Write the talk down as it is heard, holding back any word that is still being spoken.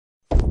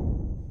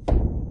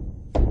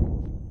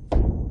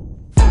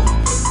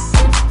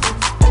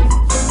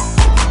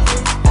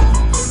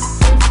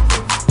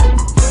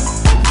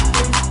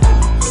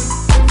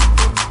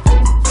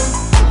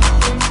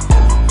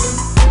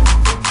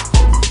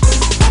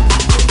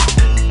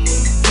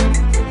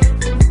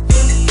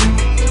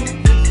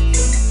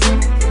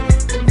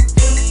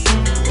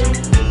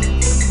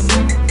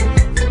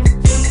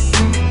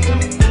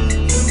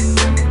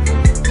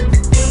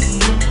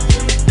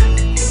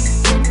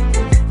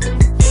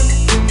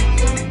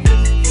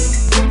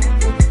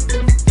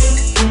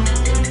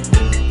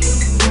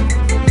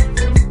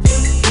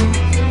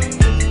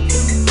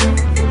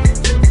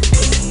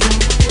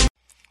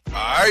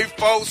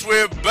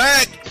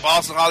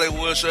Listen,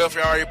 Hollywood Show,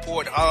 FUI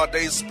Report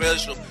Holiday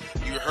Special.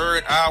 You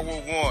heard hour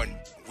one.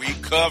 We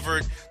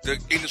covered the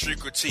industry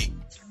critique.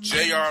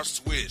 J.R.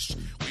 Swish.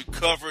 We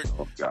covered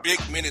Big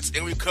Minutes,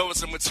 and we covered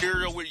some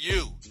material with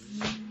you.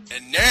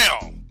 And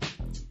now,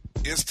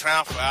 it's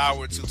time for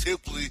hour two.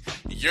 Typically,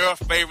 your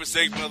favorite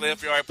segment of the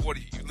FUI Report,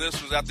 you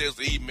listeners out there, is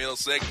the email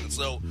segment.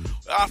 So,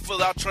 I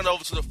feel I'll turn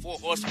over to the Four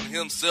Horsemen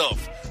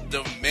himself,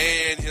 the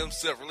man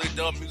himself, really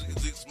done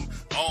music's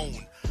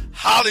own,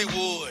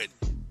 Hollywood.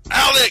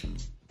 Alec!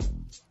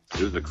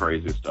 This is the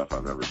craziest stuff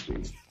I've ever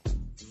seen.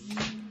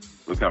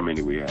 Look how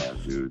many we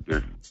have, dude.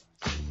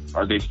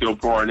 Are they still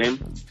pouring in?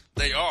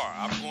 They are.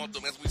 I'm going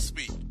through them as we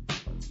speak.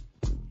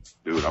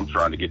 Dude, I'm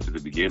trying to get to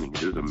the beginning.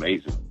 This is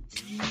amazing.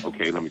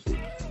 Okay, let me see.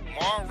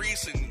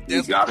 Maurice and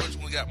that's the first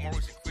one we got.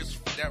 Maurice and Chris.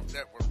 That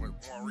was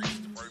Maurice,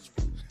 the first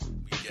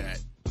one we got.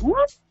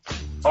 What?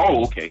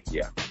 Oh, okay,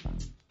 yeah.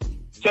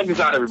 Check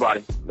this out,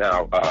 everybody.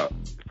 Now,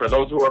 for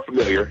those who are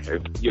familiar,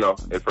 and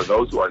for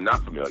those who are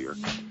not familiar,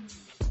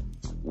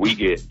 we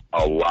get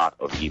a lot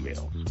of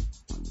emails.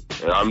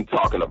 And I'm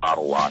talking about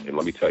a lot, and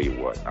let me tell you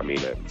what. I mean,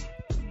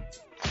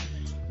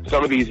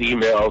 some of these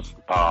emails,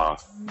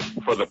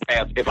 for the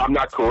past, if I am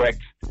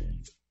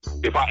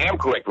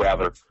correct,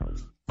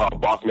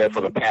 Boss Man,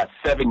 for the past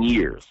 7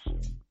 years,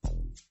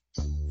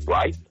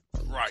 right?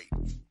 Right.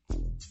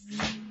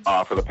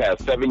 For the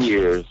past 7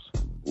 years,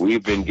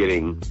 we've been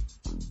getting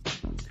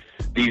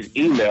these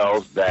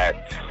emails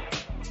that,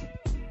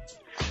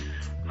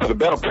 for the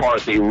better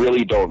part, they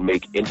really don't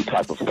make any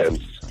type of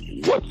sense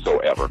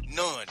whatsoever.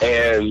 None.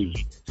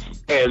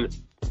 And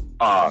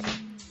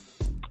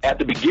at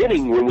the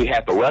beginning, when we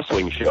had the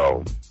wrestling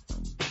show,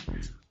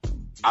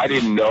 I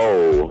didn't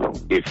know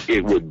if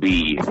it would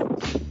be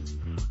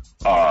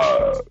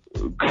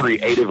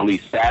creatively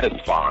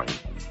satisfying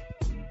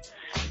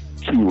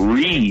to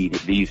read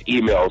these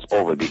emails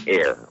over the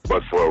air.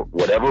 But for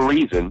whatever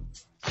reason,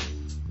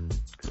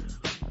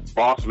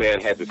 Boss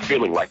Man had this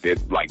feeling like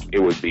it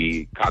would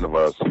be kind of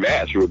a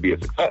smash, it would be a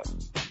success.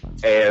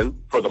 And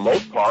for the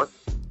most part,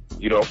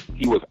 he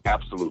was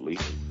absolutely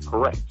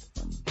correct.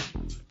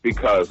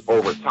 Because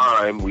over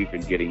time, we've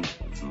been getting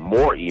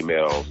more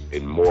emails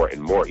and more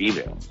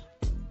emails.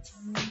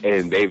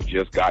 And they've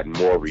just gotten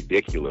more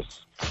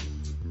ridiculous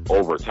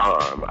over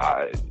time.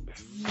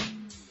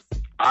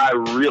 I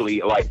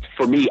really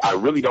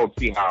don't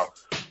see how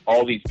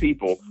all these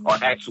people are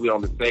actually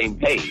on the same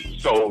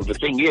page. So the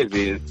thing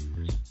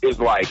is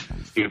like,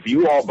 if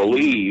you all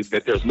believe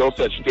that there's no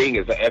such thing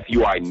as a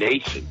FUI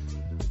nation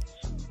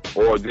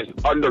or this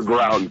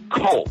underground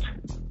cult,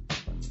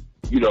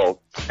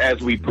 as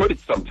we put it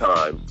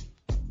sometimes,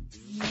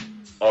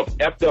 of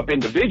effed up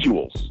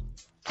individuals,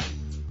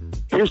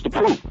 here's the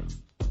proof.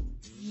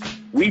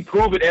 We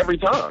prove it every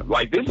time.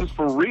 Like, this is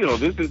for real.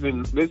 This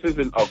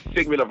isn't a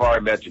figment of our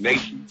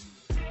imagination.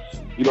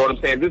 You know what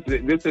I'm saying?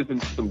 This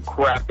isn't some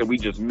crap that we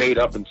just made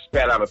up and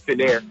spat out of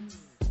thin air.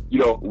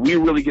 We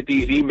really get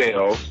these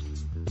emails,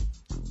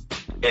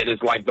 and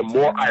it's like the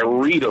more I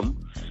read them,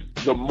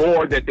 the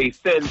more that they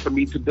send for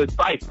me to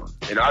decipher.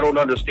 And I don't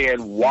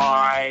understand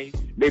why.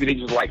 Maybe they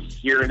just like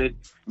hearing it.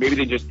 Maybe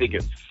they just think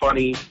it's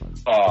funny.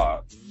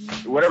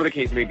 Whatever the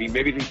case may be.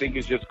 Maybe they think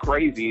it's just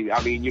crazy.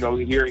 I mean,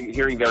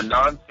 hearing their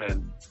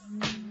nonsense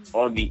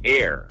on the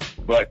air.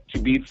 But to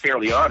be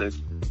fairly honest,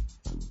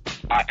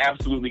 I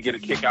absolutely get a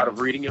kick out of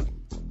reading them.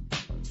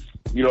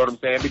 You know what I'm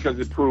saying? Because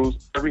it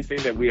proves everything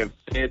that we have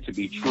said to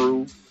be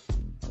true.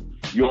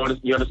 You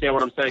understand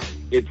what I'm saying?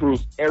 It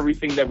proves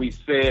everything that we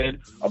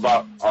said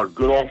about our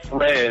good old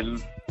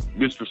friend,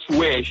 Mr.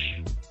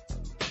 Swish,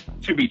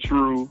 to be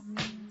true.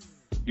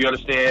 You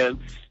understand?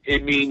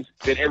 It means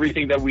that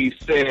everything that we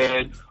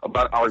said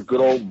about our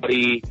good old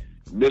buddy,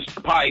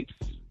 Mr. Pipes,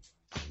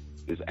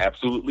 is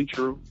absolutely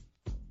true.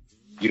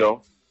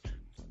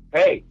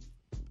 Hey,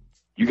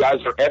 you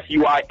guys are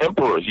FUI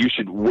emperors. You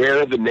should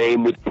wear the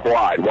name with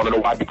pride. Want to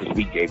know why? Because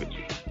we gave it to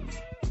you.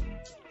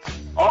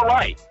 All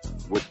right.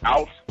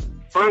 Without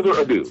further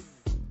ado,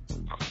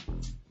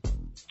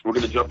 we're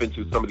going to jump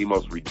into some of the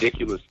most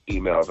ridiculous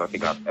emails I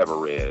think I've ever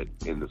read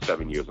in the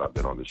 7 years I've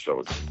been on this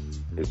show.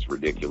 It's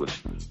ridiculous.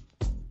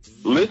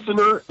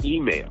 Listener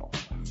email.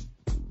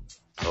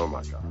 Oh,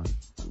 my God.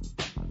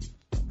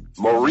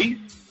 Maurice?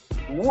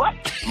 What?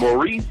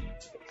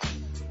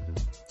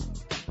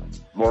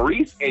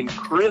 Maurice and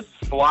Chris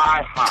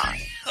fly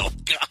high. Oh,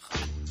 God.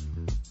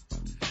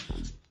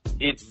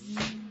 It's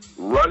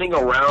running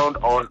around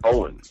on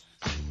Owens.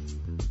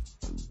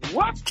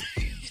 What?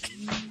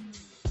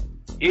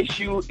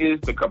 Issue is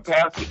the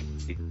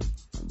capacity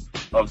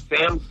of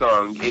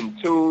Samsung in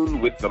tune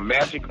with the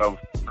magic of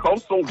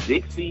Coastal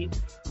Dixie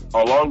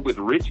along with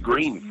Rich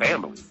Green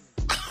family.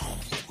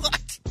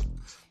 What?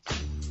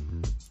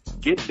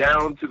 Get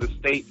down to the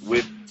state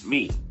with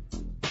me.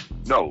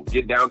 No,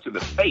 get down to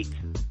the state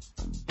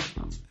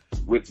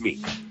with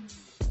me.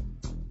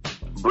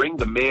 Bring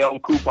the mail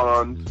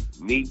coupons.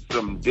 Need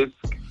some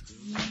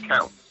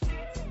discounts.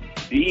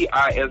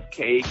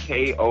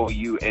 DISKKOUNTS.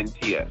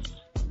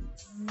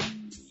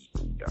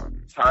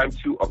 Time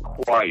to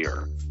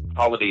acquire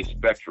holiday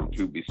spectrum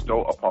to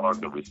bestow upon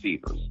the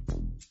receivers.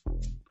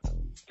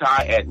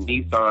 Ty at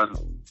Nissan,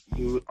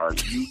 dude, are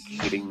you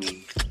kidding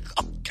me?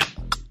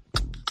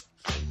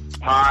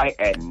 Ty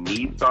at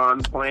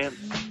Nissan plant?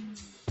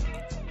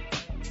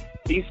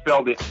 He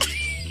spelled it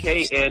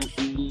Kneesan.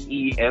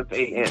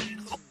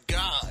 Oh,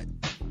 God.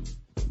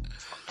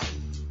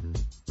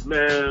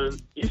 Man,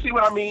 you see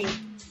what I mean?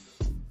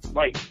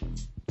 Like,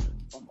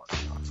 oh my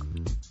God.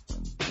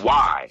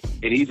 Why?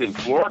 And he's in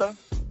Florida?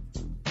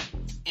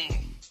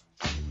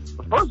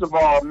 First of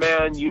all,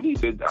 man, you need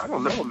to, I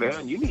don't know,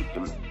 man, you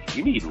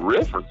need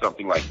riff or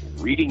something, like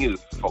reading is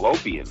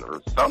fallopian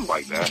or something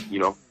like that, you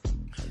know?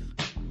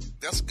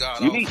 That's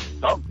God. You need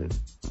something.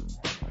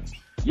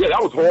 Yeah,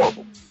 that was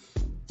horrible.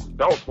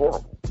 That was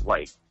horrible.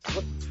 Like,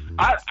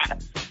 I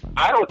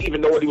don't even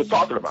know what he was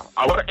talking about.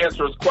 I want to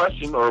answer his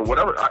question or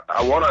whatever.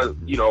 I want to,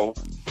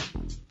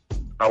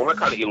 I want to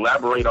kind of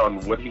elaborate on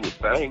what he was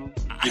saying,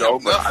 but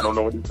I don't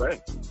know what he's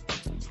saying.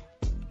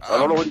 I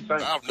don't know what he's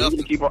saying. We're going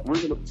to keep on,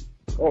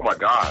 oh my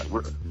God,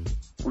 we're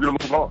going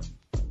to move on.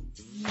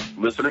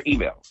 Listener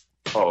email.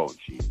 Oh,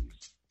 jeez.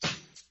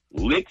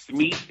 Licks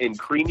meat and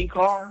creamy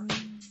car?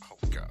 Oh,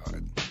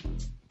 God.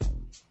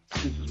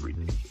 This is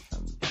ridiculous.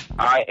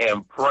 I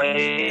am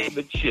praying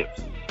the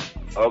chips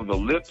of the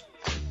lips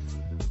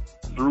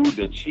through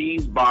the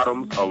cheese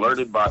bottoms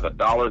alerted by the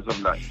dollars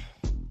of night.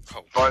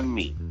 Oh. Fun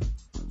me.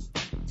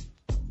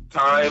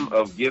 Time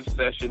of gift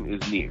session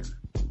is near.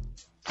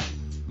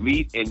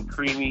 Meat and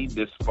creamy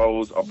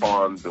dispose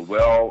upon the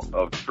well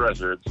of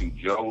treasure to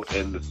Joe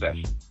in the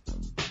session.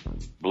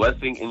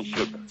 Blessing and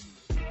sugar.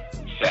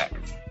 Shaq.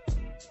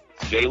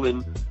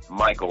 Jalen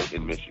Michael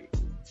in Michigan.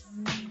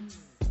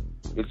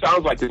 It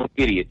sounds like this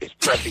idiot is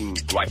pressing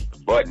like the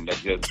button that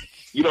just,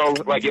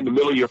 like in the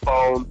middle of your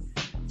phone,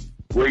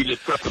 where you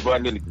just press the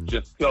button and it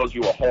just tells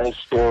you a whole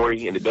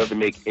story and it doesn't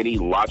make any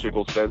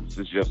logical sense.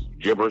 It's just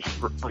gibberish,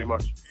 pretty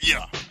much.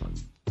 Yeah.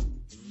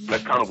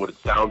 That's kind of what it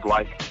sounds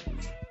like.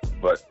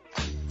 But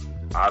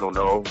I don't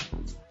know.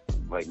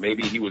 Like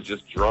maybe he was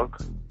just drunk.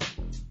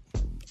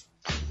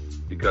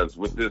 Because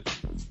with this,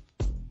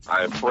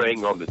 I am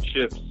praying on the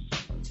chips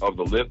of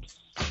the lips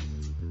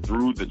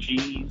through the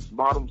cheese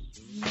bottoms,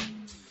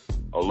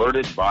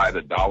 alerted by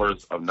the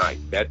dollars of night.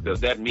 Does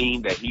that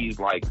mean that he's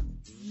like a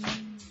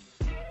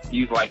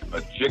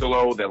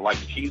gigolo that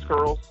likes cheese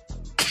curls?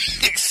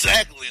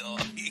 Exactly.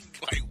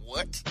 Like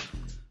what?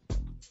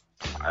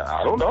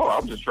 I don't know.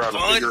 I'm just trying to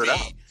figure it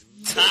out.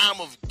 Time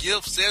of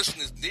gift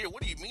session is near.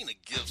 What do you mean a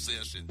gift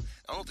session?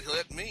 I don't know what the hell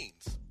that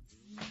means.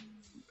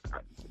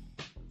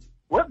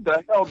 What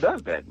the hell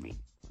does that mean?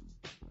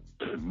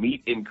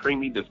 Meat and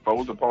creamy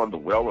dispose upon the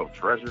well of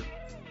treasure?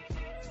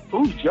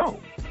 Who's Joe?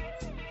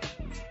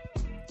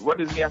 What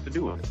does he have to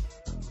do with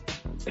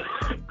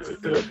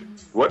it?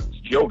 What's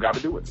Joe got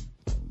to do with it?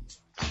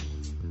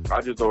 I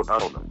don't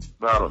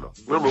know.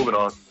 We're moving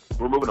on.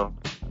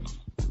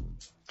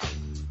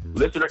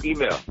 Listener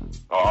email.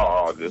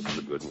 Oh, this is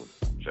a good one.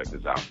 Check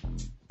this out.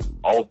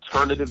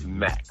 Alternative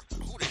Max.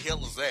 Who the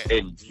hell is that?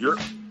 And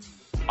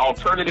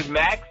Alternative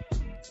Max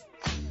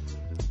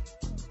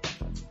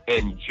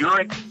and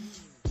Jurek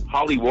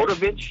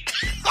Hollywoodovich.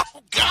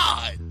 Oh,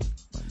 God.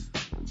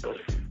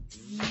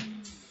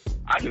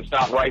 I can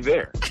stop right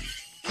there.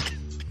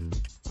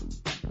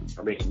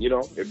 I mean,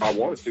 if I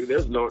wanted to,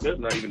 there's not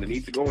even the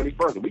need to go any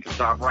further. We can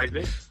stop right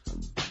there.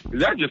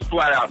 That's just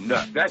flat out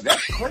nuts.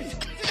 That's crazy.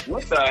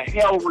 What the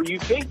hell were you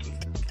thinking?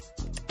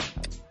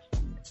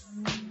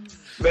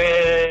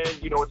 Man,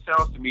 it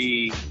sounds to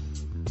me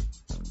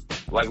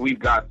like we've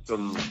got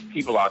some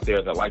people out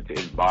there that like to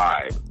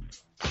imbibe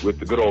with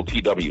the good old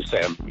T.W.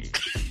 Sanders.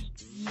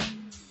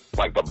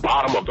 Like the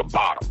bottom of the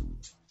bottom.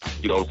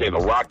 You know what I'm saying? The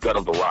rock gut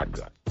of the rock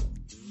gut.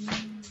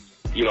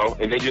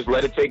 And they just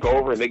let it take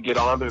over and they get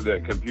onto the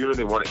computer.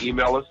 They want to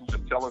email us and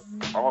just tell us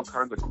all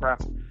kinds of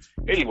crap.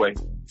 Anyway,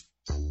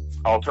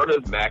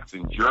 Alternative Max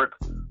and Jerk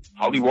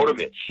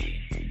Hollywoodovich.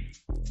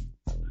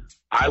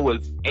 I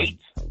was at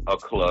a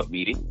club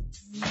meeting.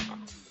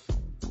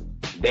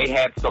 They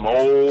had some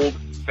old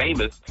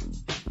famous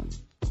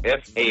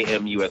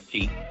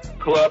FAMUST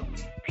Club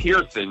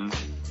Pearson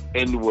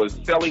and was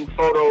selling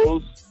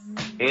photos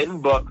in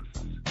bucks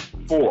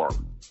for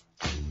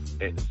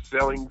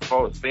selling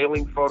photos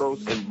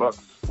in bucks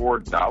for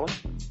 $4.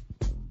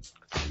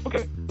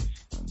 Okay.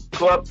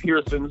 Club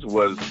Pearson's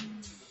was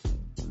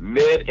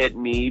mad at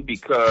me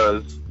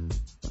because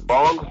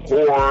bong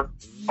whore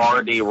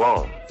are they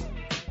wrong.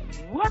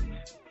 What?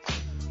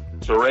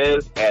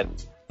 Therese at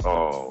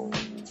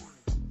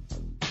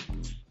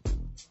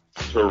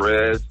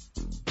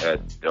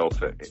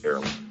Delta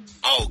Airlines.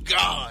 Oh,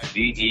 God.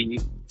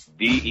 DELLTHHEIRLINES.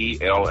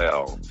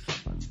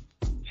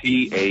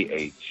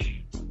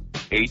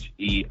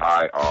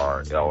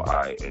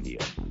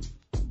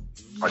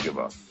 I give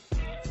up.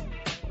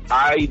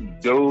 I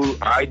do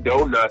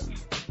not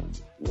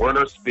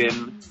wanna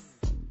spend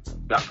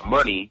that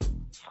money.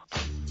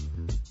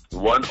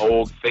 One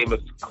old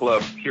famous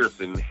Club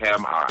Pearson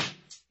ham I.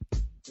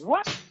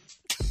 What?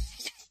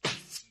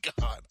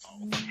 God.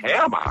 Oh.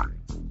 Ham I?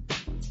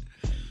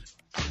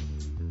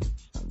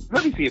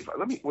 Let me see if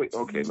let me wait.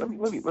 Okay, let me.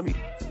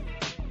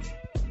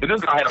 If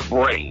this guy had a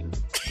brain,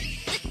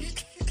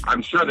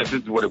 I'm sure that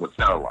this is what it would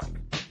sound like.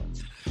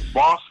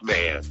 Boss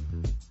man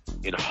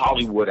in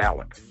Hollywood,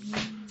 Alec.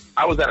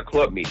 I was at a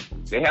club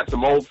meeting. They had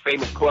some old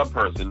famous club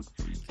person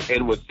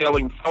and was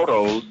selling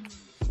photos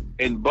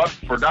in bucks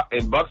for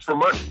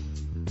money.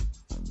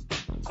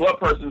 Club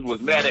person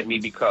was mad at me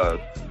because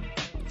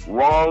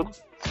wrong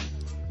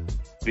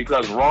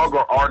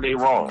or are they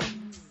wrong?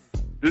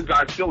 This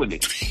guy's still in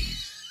it.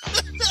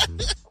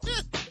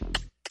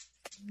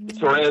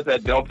 Torres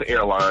at Delta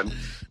Airlines.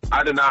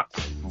 I did not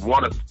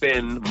want to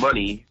spend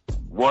money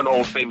on one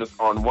old famous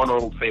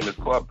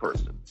club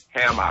person.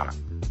 Am I?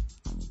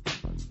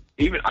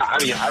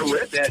 I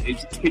read that.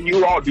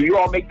 Do you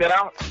all make that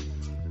out?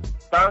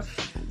 Huh?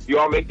 You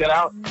all make that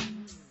out?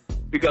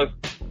 Because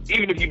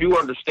even if you do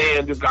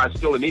understand, this guy's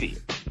still an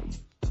idiot.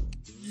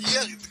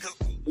 Yeah, because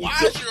why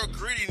is there a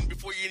greeting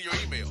before you end your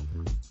email?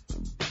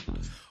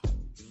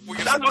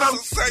 That's what I'm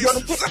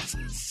saying.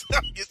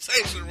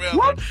 Salutation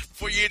rather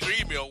before you end your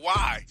email.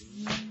 Why?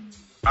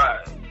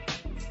 I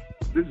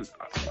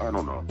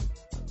don't know.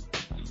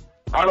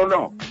 I don't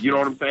know. You know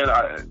what I'm saying?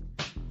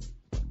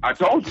 I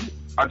told you.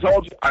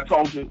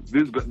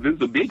 This is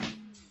a biggie.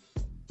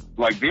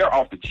 Like, they're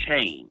off the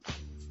chain.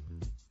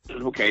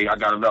 Okay, I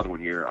got another one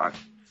here.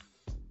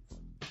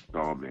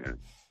 Oh, man.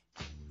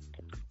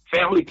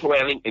 Family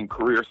Planning and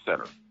Career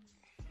Center.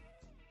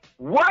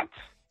 What?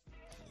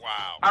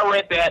 Wow. I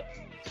read that.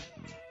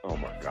 Oh,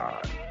 my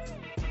God.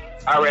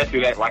 I read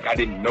through that like I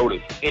didn't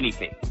notice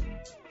anything.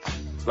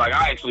 Like,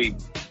 I actually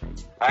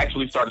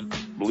started to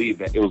believe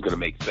that it was going to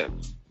make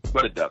sense.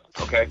 But it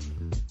doesn't, okay?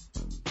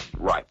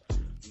 Right.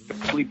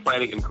 Family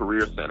Planning and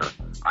Career Center.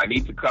 I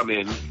need to come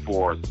in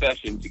for a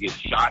session to get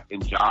shot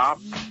in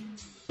job.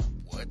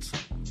 What?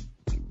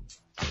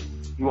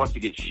 He wants to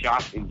get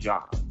shot in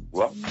job.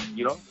 Well,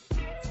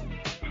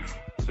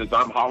 since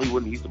I'm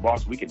Hollywood and he's the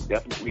boss, we can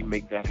definitely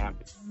make that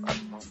happen.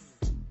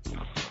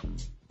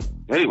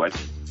 Anyway,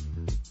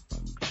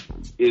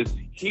 is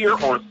here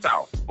or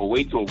south a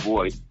way to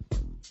avoid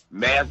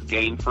mass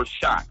gain for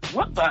shot?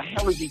 What the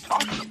hell is he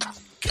talking about?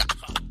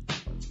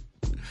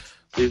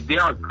 Is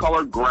there a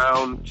color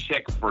ground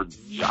check for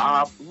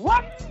job?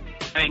 What?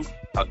 Thanks,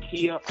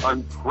 Akia,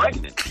 I'm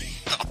pregnant.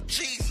 Oh,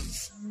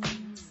 Jesus.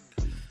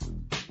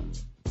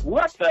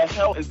 What the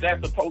hell is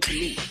that supposed to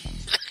mean?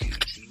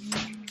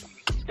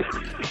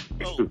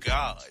 Oh,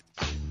 God.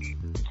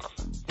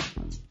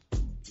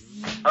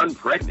 I'm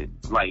pregnant.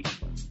 Like,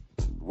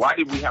 why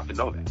did we have to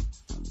know that?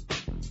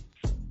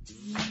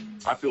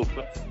 I feel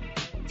so.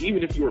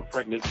 Even if you were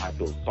pregnant, I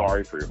feel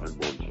sorry for your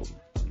unborn children.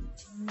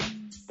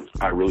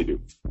 I really do.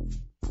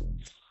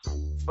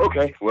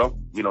 Okay, well,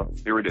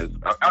 here it is.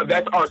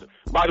 That's our.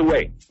 By the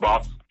way,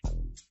 boss,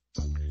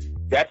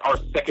 that's our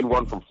second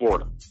one from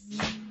Florida.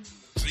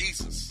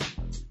 Jesus.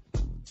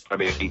 I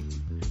mean,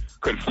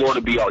 could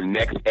Florida be our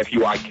next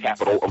FUI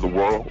capital of the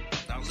world?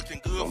 Not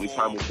looking good. Only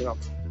time will tell.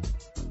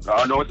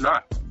 No, it's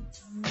not.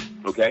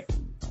 Okay,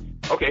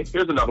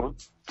 here's another one.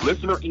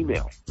 Listener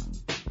email.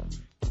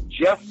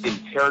 Jeff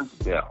and Terrence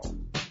Bell.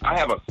 I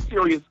have a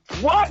serious...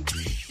 What?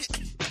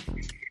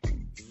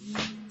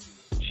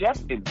 Jeff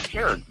and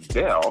Terrence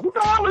Bell? Who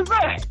the hell is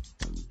that?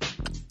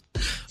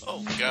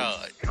 Oh,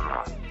 God.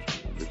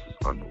 This is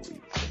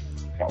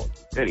unbelievable.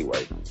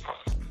 Anyway.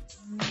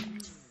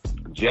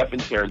 Jeff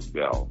and Terrence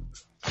Bell.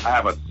 I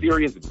have a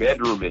serious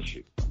bedroom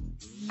issue.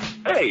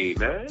 Hey,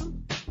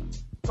 man.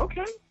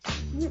 Okay.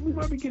 We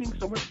might be getting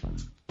somewhere.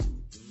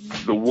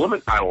 The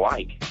woman I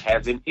like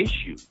has an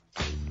issue.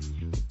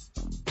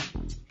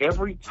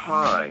 Every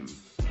time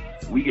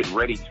we get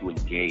ready to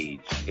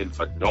engage in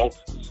adult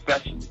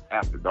sessions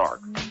after dark,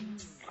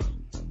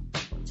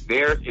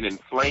 there's an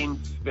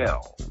inflamed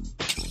spell.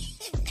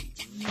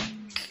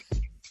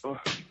 Oh,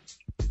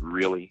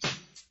 really?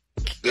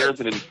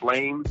 There's an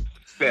inflamed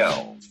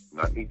spell,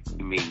 I think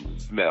you mean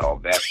smell,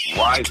 that's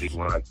rising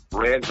when I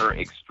spread her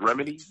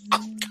extremities.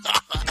 Oh,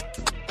 God.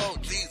 Oh,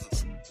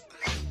 Jesus.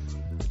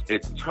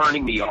 It's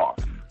turning me off.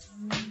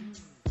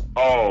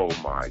 Oh,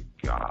 my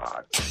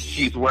God.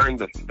 She's wearing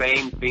the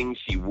same thing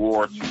she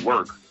wore to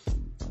work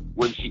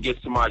when she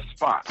gets to my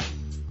spot.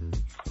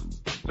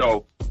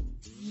 So,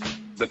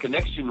 the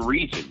connection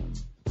region,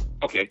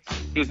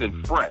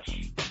 isn't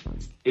fresh.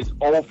 It's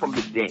all from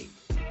the day.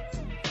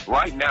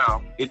 Right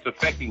now, it's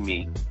affecting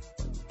me.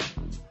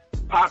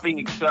 Popping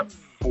except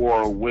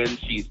for when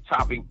she's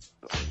topping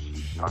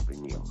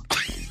me off.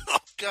 Oh,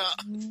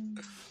 God.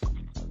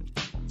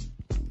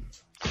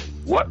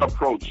 What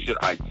approach should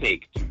I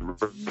take to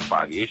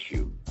rectify the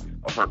issue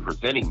of her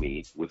presenting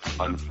me with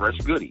unfresh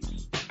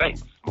goodies?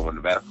 Thanks, More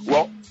Nevada.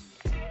 Well,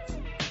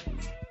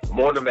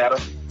 More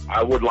Nevada,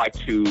 I would like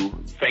to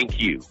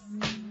thank you.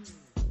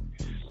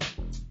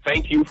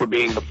 Thank you for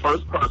being the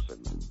first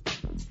person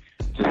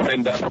to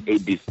send us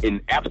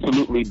an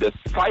absolutely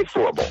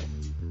decipherable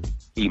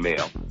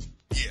email.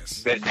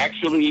 Yes. That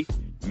actually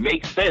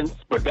makes sense,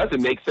 but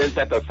doesn't make sense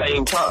at the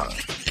same time.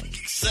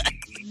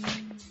 Exactly.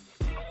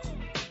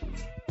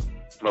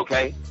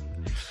 Okay?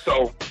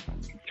 So,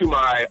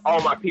 to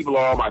all my people,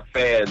 all my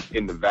fans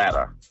in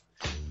Nevada,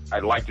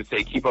 I'd like to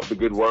say keep up the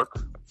good work.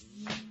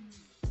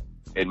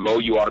 And Mo,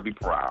 you ought to be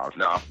proud.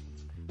 Now,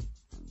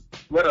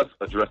 let us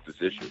address this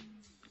issue.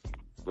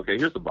 Okay,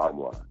 here's the bottom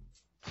line.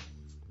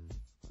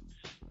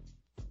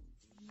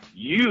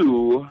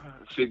 You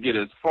should get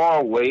as far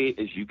away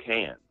as you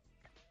can,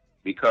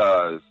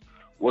 because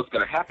what's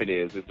going to happen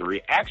is the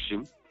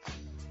reaction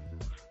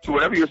to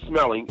whatever you're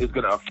smelling is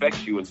going to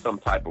affect you in some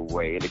type of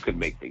way, and it could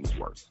make things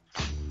worse.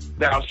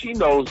 Now, she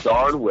knows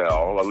darn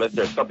well, unless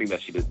there's something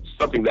that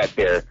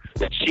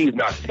she's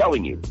not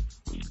telling you.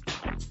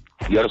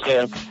 You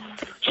understand?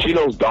 She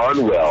knows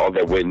darn well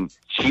that when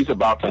she's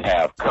about to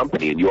have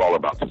company and you all are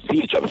about to see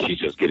each other, she's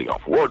just getting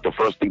off work. The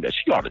first thing that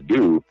she ought to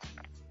do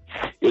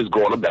is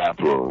go in the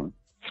bathroom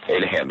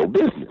and handle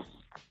business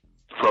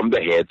from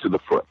the head to the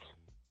foot.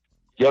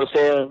 You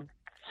understand?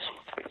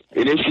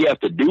 And if she has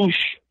to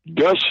douche,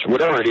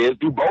 whatever it is,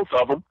 do both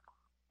of them,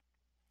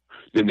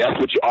 then that's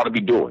what you ought to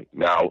be doing.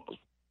 Now,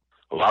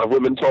 a lot of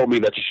women told me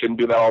that you shouldn't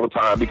do that all the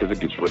time because it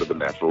gets rid of the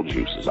natural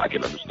juices. I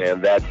can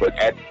understand that, but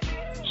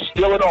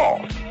still in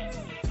all,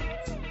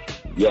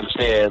 you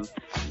understand?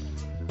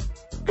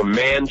 The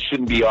man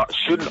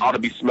ought to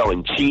be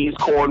smelling cheese,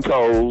 corn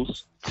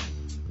toes.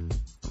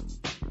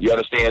 You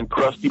understand?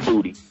 Crusty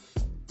booty.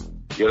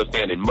 You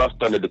understand? And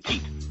must under the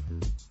teeth.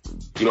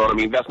 You know what I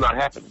mean? That's not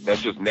happening.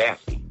 That's just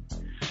nasty.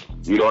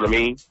 You know what I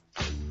mean?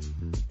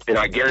 And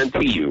I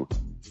guarantee you,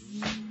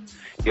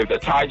 if the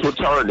tides were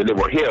turned and it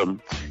were him,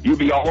 you'd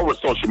be all over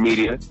social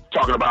media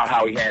talking about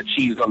how he had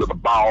cheese under the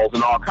balls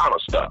and all kind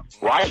of stuff,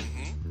 right?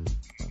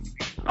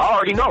 I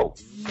already know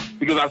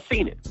because I've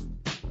seen it.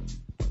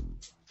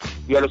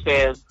 You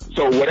understand?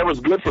 So whatever's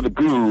good for the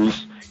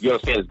goose, you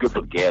understand, is good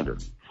for the gander.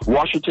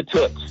 Wash your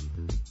toots.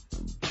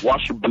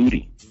 Wash your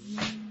booty.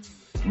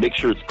 Make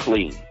sure it's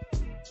clean.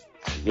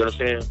 You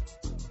understand?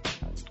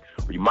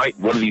 Or you might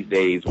one of these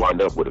days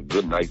wind up with a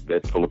good nice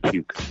bed full of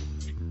puke.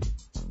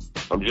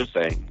 I'm just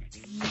saying.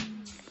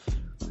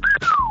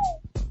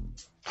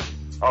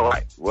 All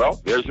right.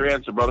 Well, there's your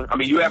answer, brother. I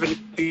mean, you have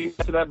anything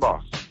to that,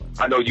 boss?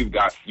 I know you've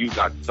got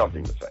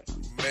something to say.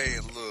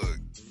 Man, look.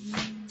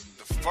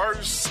 The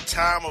first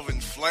time of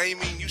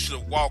inflaming, you should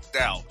have walked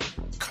out.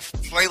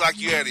 Play like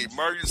you had an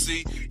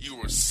emergency, you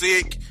were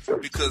sick,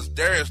 because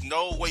there is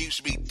no way you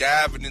should be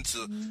diving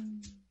into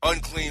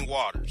unclean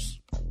waters.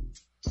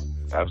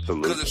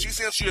 Absolutely. Because if she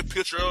sent you a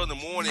picture early in the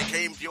morning and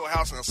came to your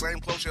house in the same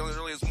clothes she had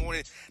early this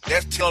morning,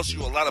 that tells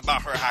you a lot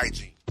about her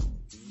hygiene.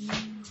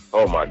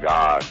 Oh my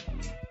God.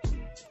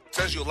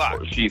 Tells you a lot.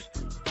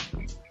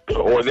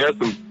 Or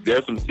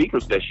there's some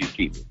secrets that she's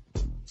keeping.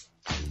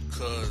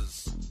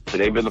 Because it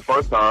ain't been the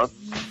first time.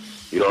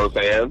 You know what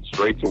I'm saying?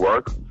 Straight to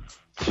work,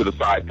 to the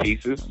side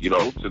pieces, you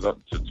know, to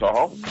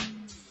home.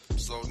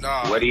 So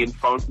nah. Sweaty and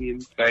funky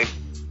and stank.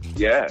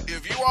 Yeah.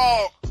 If you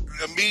all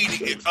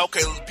meet,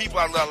 okay, people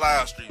on the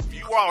live stream, if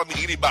you all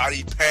meet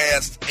anybody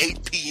past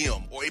 8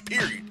 p.m. or a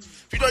period,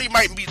 if you know you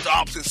might meet the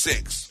opposite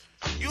sex,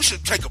 you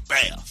should take a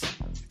bath.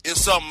 And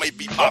something may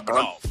be popping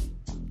off.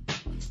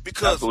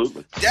 Because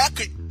Absolutely. that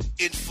could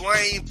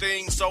inflame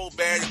things so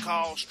bad it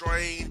cause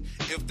strain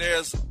if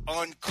there's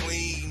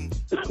unclean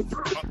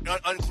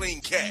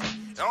cat.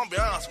 And I'm gonna be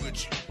honest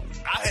with you,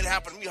 I had it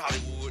happen to me,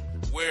 Hollywood,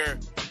 where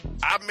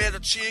I met a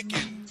chick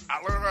and I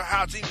learned her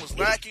hygiene was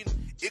lacking.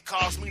 It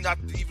caused me not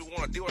to even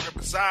want to deal with her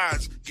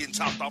besides getting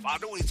topped off. I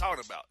know what he's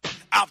talking about.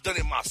 I've done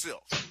it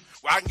myself.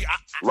 Where I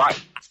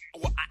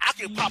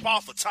can pop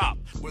off a top.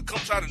 When it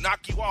comes trying to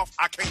knock you off,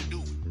 I can't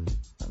do it.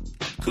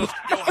 Because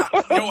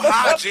your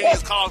hygiene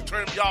is called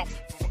turning me off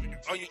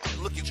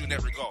look at you in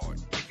that regard.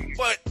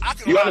 But I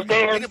can allow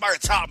anybody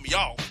to top me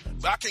off,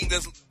 but I can't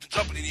just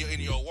jump into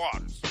your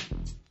waters.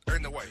 They're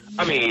in the way.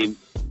 I mean,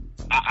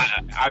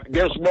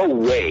 there's no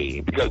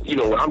way, because, you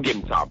know, when I'm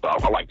getting topped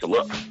off, I like to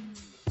look.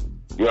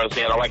 You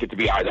understand? I like it to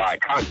be eye-to-eye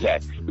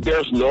contact. But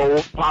there's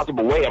no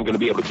possible way I'm going to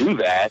be able to do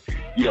that,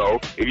 you know,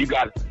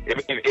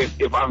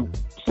 if I'm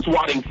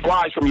swatting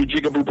flies from your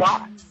jigaboo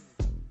pie.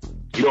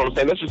 You know what I'm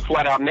saying? That's just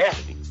flat out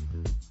nasty.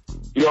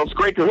 You know,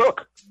 scrape your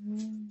hook.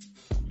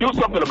 Do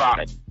something about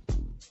it.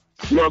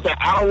 You know what I'm saying?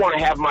 I don't want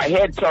to have my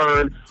head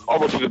turned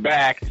over to the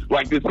back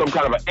like this some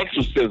kind of an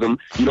exorcism,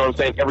 you know what I'm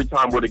saying, every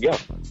time we're together.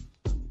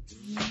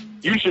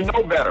 You should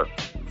know better.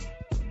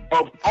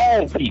 Of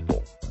all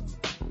people.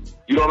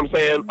 You know what I'm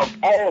saying? Of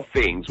all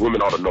things,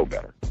 women ought to know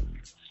better.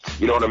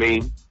 You know what I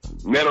mean?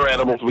 Men are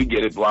animals, we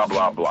get it, blah,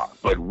 blah, blah.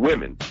 But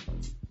women,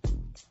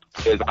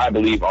 as I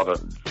believe, are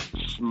the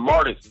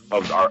smartest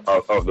of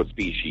the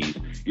species.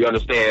 You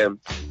understand?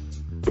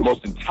 The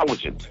most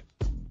intelligent.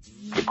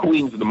 The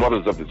queens and the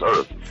mothers of this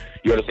earth.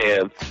 You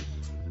understand?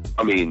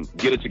 I mean,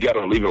 get it together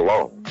and leave it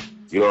alone.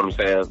 You know what I'm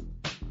saying?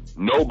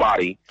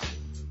 Nobody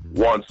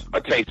wants a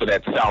taste of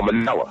that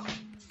salmonella.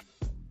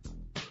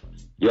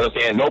 You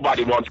understand?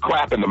 Nobody wants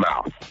crap in the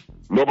mouth.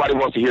 Nobody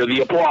wants to hear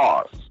the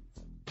applause.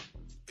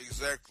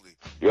 Exactly.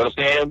 You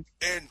understand?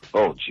 And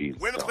oh, jeez.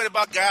 Women complain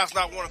about guys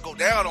not want to go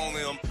down on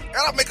them.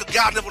 That'll make a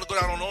guy never want to go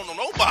down on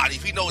nobody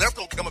if he knows that's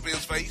going to come up in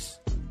his face.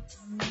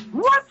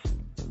 What?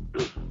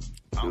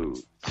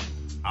 Dude.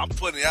 I'm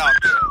putting it out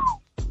there.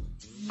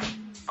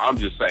 I'm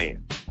just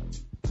saying.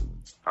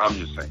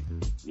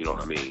 You know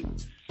what I mean?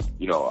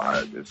 You know,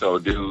 so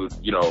dude,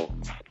 you know,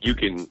 you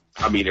can,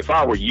 I mean, if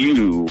I were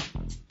you,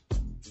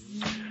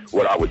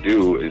 what I would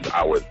do is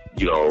I would,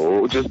 you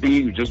know, just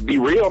be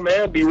real,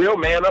 man. Be real,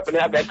 man up and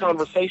have that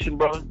conversation,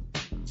 brother.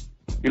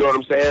 You know what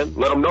I'm saying?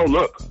 Let them know,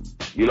 look,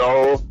 you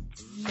know,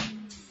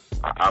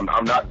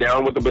 I'm not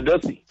down with the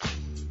Badussy.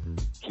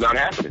 It's not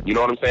happening. You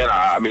know what I'm saying?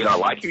 I mean, I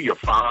like you. You're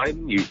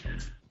fine.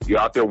 You're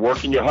out there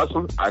working, you're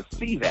hustling. I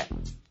see that.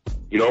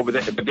 You know, but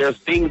there's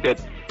things that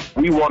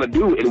we want to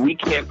do, and we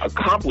can't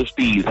accomplish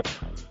these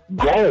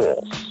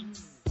goals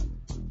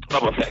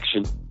of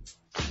affection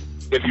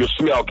if your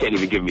smell can't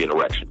even give me an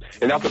erection.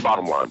 And that's the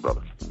bottom line,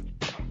 brother.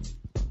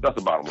 That's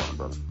the bottom line,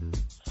 brother.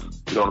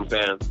 You know what I'm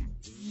saying?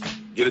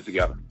 Get it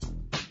together.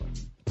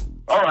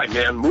 All right,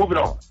 man. Moving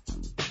on.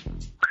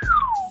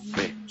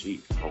 Man,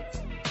 jeez. Oh,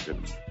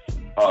 goodness.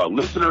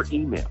 Listener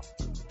email.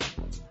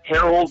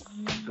 Harold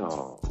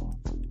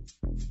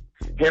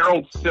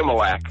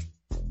Similac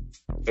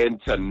in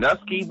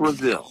Tenuski,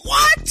 Brazil.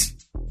 What?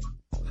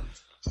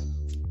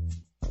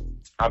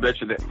 I bet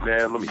you that,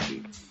 man, let me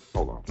see.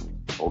 Hold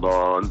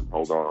on.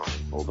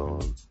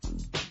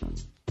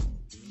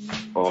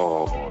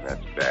 Oh,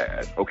 that's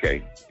bad.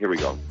 Okay, here we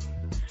go.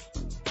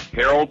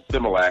 Harold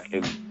Similac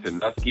in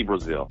Tenuski,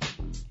 Brazil.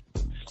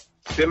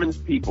 Simmons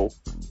people,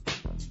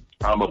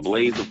 I'm a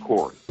blaze of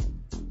chorus.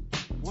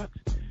 What?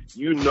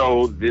 You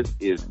know this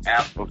is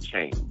app of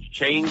change.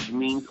 Change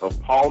means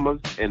of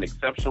Palma's an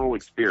exceptional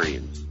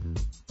experience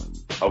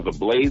of the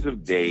blaze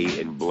of day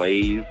and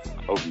blaze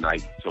of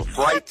night. So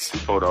fright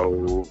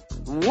photo.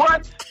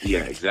 What?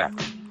 Yeah,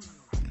 exactly.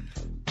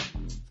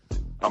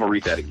 I'm going to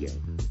read that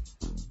again.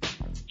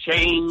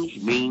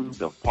 Change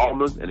means of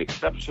Palma's an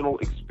exceptional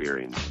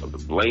experience of the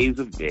blaze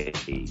of day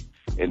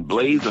and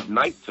blaze of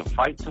night to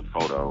fight to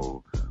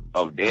photo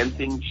of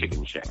dancing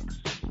chicken shacks.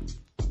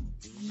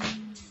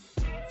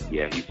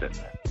 Yeah, he said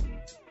that.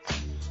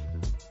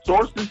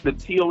 Sources, the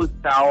teal is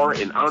sour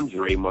and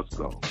Andre must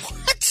go.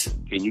 What?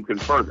 Can you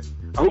confirm it?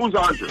 Who's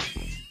Andre?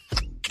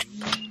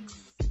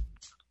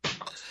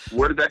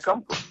 Where did that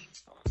come from?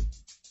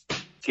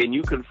 Can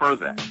you confirm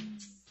that?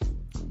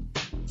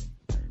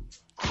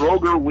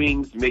 Kroger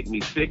wings make me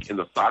sick and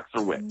the socks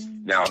are wet.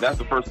 Now, that's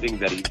the first thing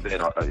that he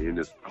said in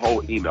this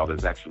whole email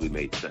that's actually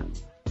made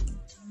sense.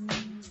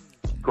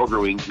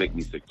 Kroger wings make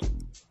me sick too.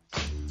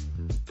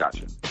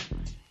 Gotcha.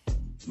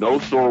 No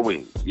store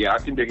wings. Yeah, I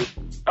can dig it.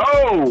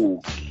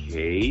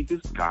 Okay,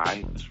 this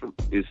guy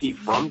is he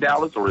from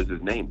Dallas or is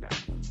his name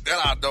Dallas? That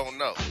I don't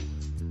know.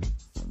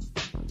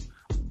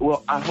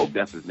 Well, I hope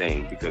that's his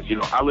name because, you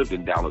know, I lived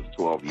in Dallas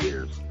 12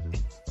 years.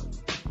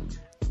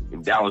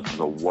 And Dallas is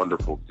a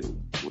wonderful city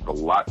with a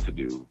lot to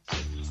do.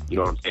 You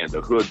know what I'm saying? The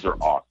hoods are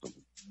awesome.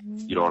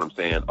 You know what I'm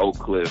saying? Oak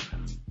Cliff,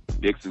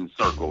 Dixon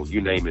Circle,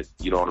 you name it.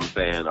 You know what I'm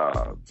saying?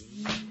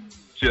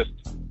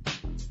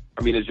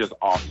 It's just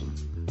awesome.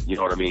 You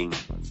know what I mean?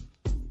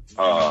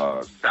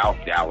 South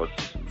Dallas,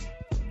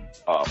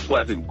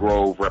 Pleasant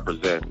Grove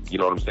represent. You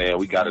know what I'm saying?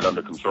 We got it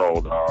under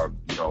control, dog.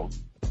 You know,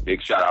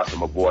 big shout out to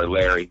my boy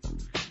Larry,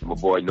 my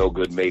boy No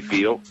Good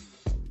Mayfield,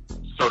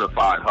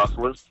 certified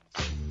hustlers.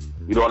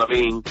 You know what I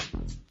mean?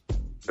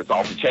 It's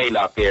off the chain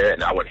out there,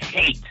 and I would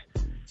hate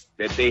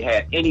that they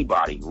had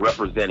anybody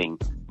representing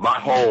my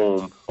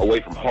home away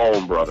from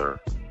home, brother,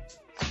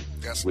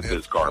 with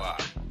this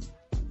garbage.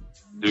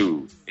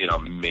 Dude, in a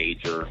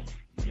major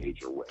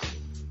way.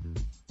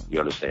 You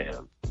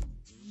understand?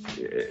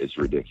 It's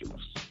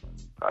ridiculous.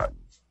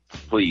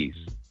 Please.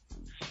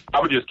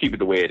 I would just keep it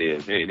the way it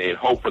is and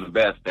hope for the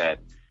best that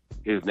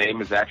his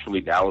name is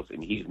actually Dallas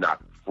and he's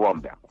not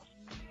from Dallas.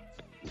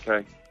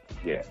 Okay?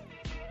 Yeah.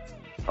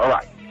 All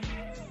right.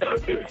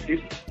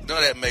 Excuse me.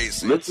 No, that made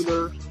sense.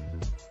 Listener,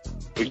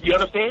 you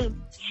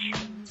understand?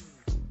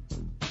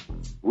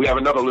 We have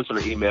another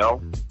listener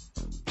email.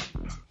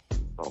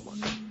 Oh, my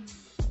God.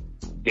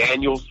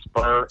 Daniel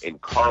Spur and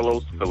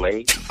Carlos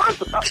Filet.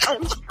 First of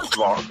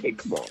all, okay,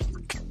 come on.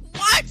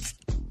 What?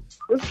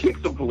 Let's kick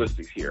some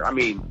ballistics here. I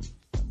mean,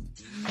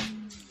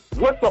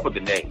 what's up with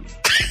the name?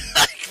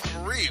 For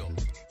real.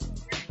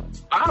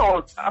 I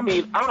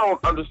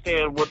don't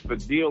understand what the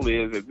deal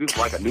is. Is this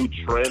like a new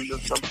trend or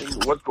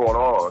something? What's going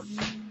on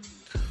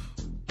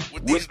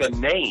with the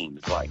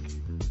names? Like,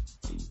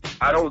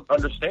 I don't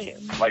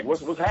understand. Like,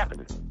 what's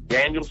happening?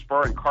 Daniel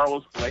Spur and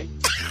Carlos Filet?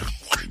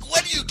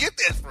 Where do you get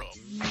that from?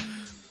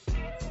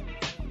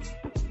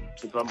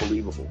 It's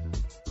unbelievable.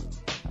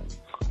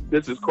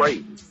 This is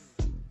crazy.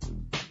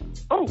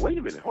 Oh, wait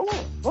a minute.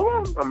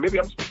 Hold on. Maybe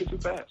I'm speaking too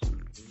fast.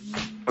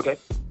 Okay.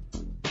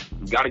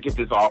 Got to get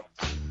this off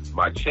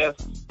my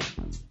chest.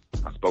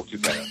 I spoke too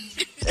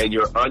fast. And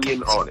your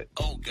onion on it.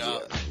 Oh,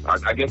 God. Yeah.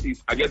 I guess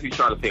he's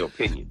trying to say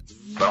opinion,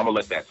 but I'm going to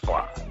let that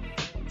slide.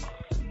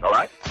 All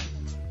right?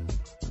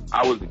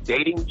 I was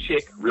dating a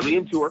chick, really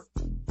into her.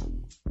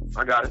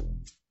 I got it.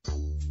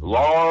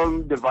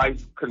 Long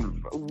device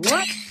conversions.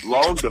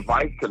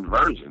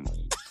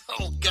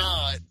 Oh,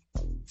 God.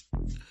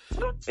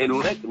 And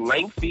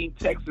lengthy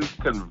Texas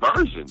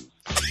conversions.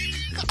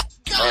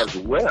 as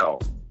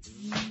well.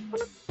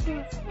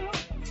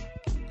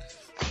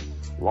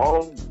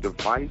 Long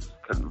device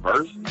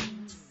conversion?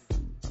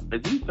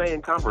 Is he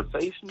saying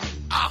conversation?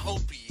 I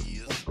hope he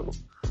is.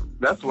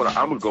 That's what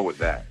I'm going to go with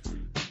that.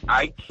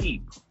 I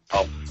keep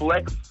a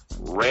flex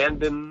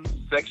random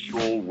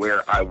sexual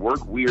where I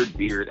work weird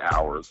beard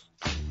hours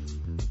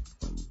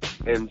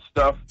and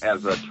stuff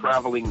as a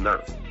traveling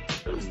nurse.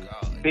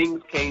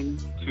 Things came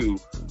to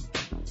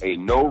a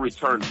no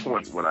return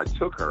point when I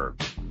took her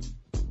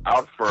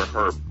out for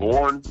her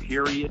born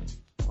period.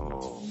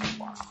 Oh,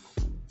 wow.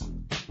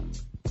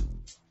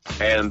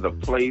 And the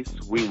place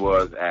we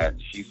was at,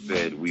 she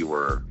said we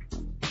were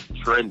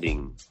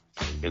trending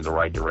in the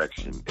right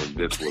direction, and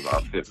this was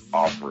our 5th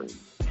offering.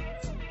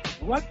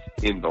 What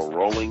in the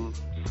rolling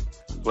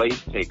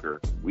place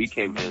taker we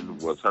came in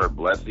was her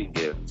blessing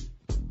gift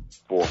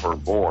for her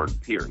born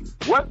period?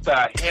 What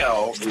the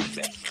hell is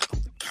that?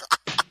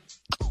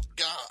 Oh,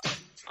 God.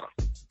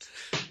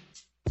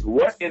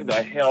 What in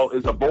the hell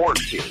is a born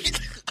period?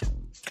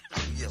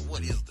 Yeah,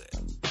 what is that?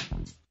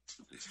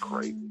 This is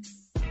crazy.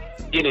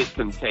 In it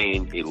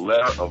contained a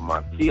letter of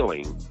my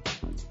feeling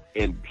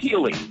and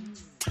peeling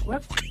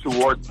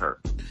towards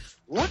her.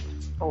 What?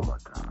 Oh my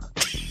God.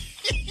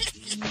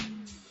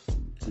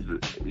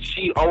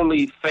 She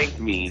only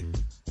thanked me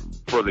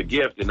for the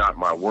gift and not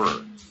my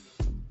words.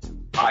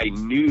 I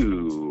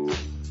knew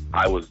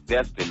I was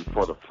destined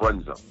for the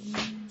friend zone.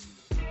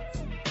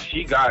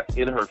 She got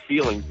in her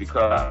feelings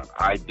because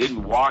I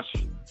didn't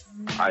wish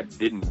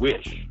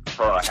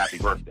her a happy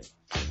birthday.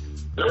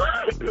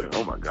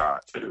 Oh my God.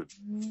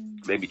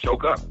 Made me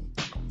choke up.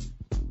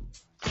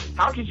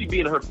 How can she be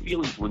in her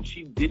feelings when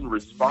she didn't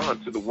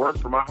respond to the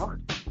words from my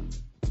heart?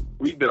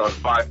 We've been on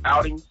 5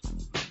 outings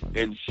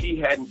and she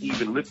hadn't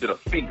even lifted a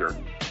finger.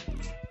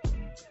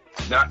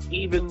 Not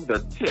even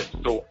the tip.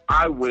 So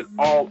I went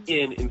all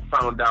in and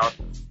found out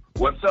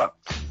what's up.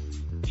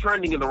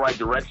 Trending in the right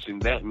direction,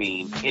 that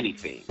means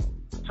anything.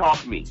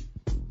 Talk me.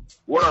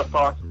 What are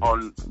thoughts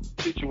on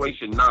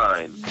situation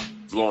 9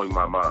 blowing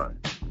my mind?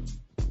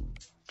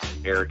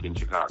 Eric in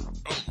Chicago.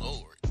 Oh,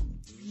 Lord.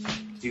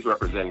 He's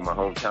representing my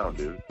hometown,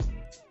 dude.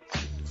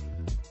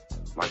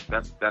 Like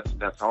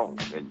that's home.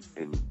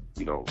 And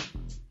you know,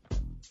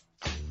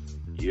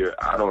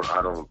 I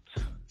don't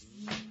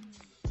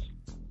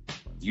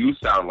you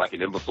sound like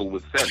an imbecile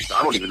with sense.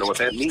 I don't even know what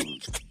that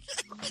means.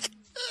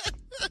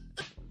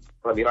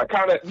 I mean, I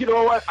kind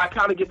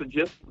of get the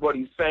gist of what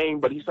he's saying,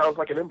 but he sounds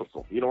like an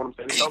imbecile. You know what I'm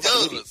saying? He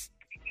does.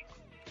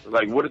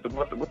 Like, what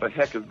the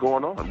heck is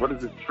going on? What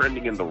is this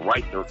trending in the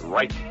right direction?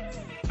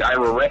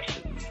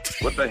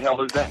 What the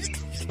hell is that?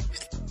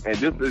 And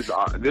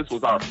this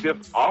was our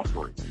 5th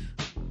offering.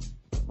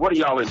 What are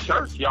y'all in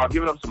church? Y'all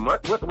giving up some money?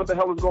 What the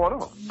hell is going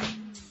on?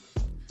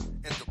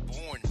 And the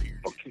born period.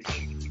 Okay.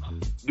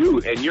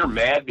 Dude, and you're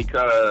mad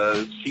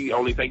because she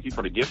only thanked you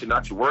for the gift and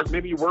not your words?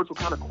 Maybe your words were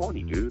kind of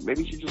corny, dude.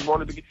 Maybe she just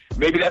wanted to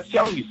maybe that's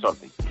telling you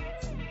something.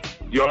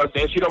 You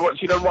understand? She doesn't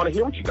want to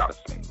hear what you got to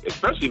say,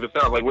 especially if it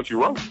sounds like what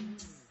you wrote.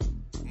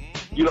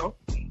 You know?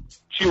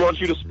 She wants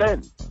you to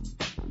spend.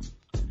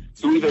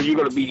 So either you're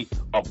going to be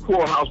a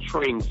poorhouse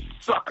trained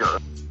sucker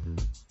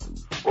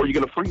or you're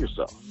going to free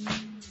yourself. You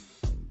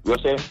know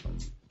what I'm saying?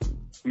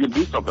 You're going to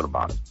do something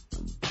about it.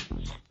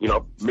 You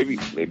know, maybe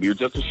you're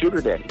just a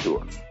sugar daddy to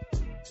her.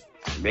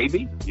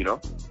 Maybe, you know.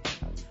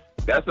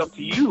 That's up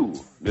to you,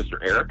 Mr.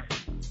 Eric.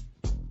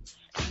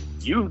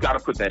 You've got to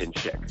put that in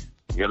check.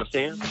 You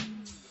understand?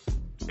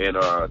 And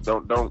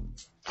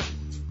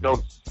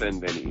don't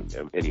send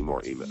any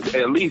more emails.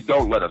 At least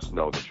don't let us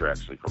know that you're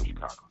actually from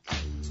Chicago.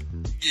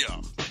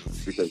 Yeah.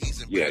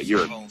 Because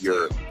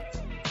you're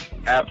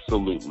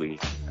absolutely,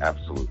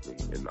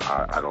 and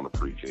I don't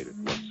appreciate it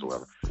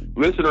whatsoever.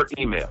 Listener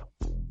email.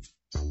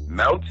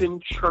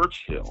 Mountain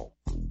Churchill.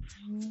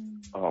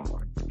 Oh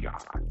my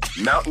God.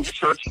 Mountain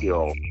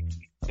Churchill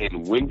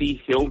and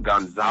Wendy Hill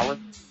Gonzalez.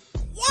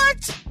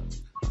 What?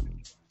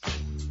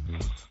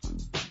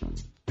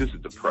 This is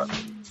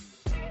depressing.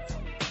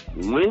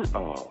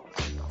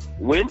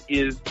 When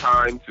is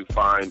time to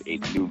find a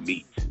new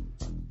meat?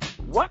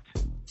 What?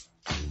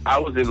 I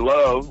was in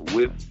love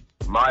with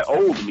my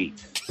old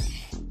meat,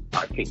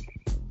 I think.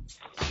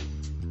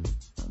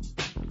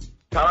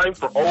 Time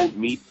for old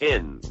meat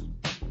ends.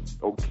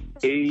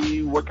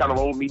 Okay, what kind of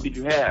old meat did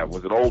you have?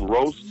 Was it old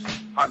roast,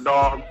 hot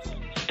dogs,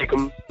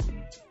 steakums?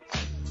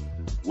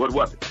 What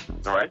was it?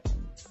 All right.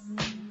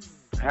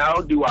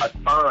 How do I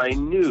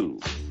find new?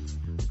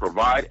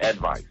 Provide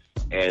advice.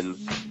 And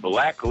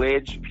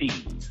blackledge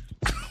peas.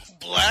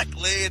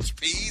 Blackledge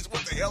peas?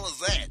 What the hell is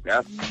that?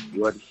 That's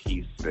what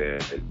he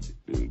said,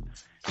 dude.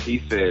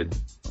 He said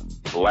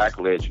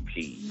blackledge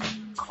peas.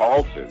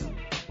 Carlton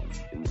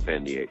in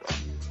San Diego.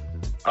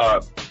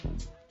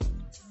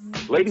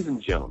 Ladies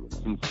and gentlemen,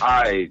 since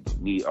I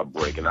need a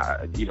break and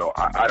I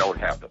don't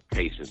have the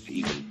patience to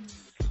even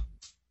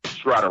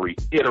try to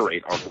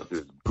reiterate on what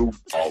this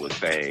goofball is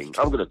saying,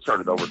 I'm going to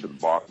turn it over to the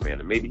boss man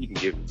and maybe he can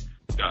give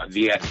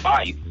the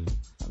advice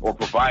or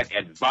provide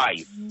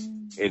advice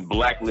in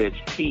blackledge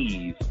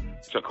peas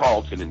to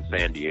Carlton in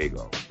San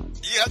Diego.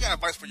 Yeah, I got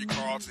advice for you,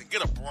 Carlton.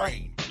 Get a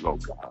brain. Oh,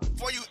 God.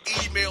 For you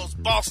emails,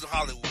 Boston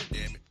Hollywood,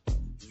 damn it.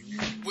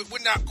 We're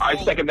not I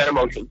second that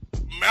emotion.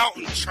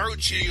 Mountain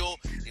Churchill.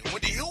 And who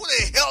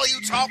the hell are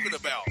you talking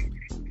about?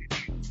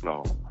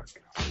 Oh, my God.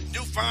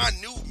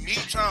 New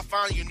meat, trying to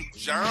find you new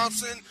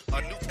Johnson,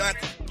 a new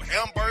pack of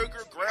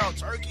hamburger, ground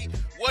turkey.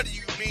 What do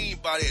you mean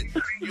by that?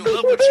 You in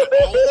love with your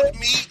old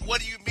meat? What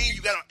do you mean?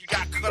 You got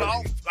cut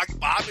off like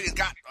Bobby and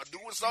got a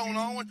doing something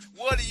on?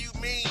 What do you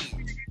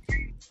mean?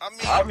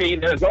 I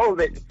mean, there's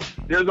only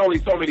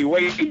so many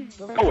ways to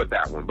go with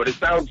that one, but it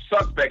sounds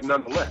suspect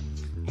nonetheless.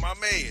 My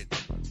man,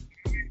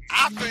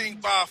 I think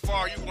by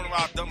far you're one of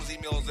our dumbest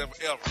emails ever.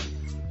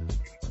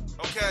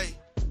 Okay?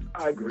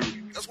 I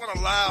agree. That's what a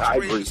live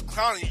stream is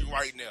clowning you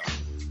right now.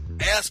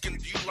 Asking,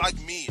 do you like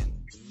men?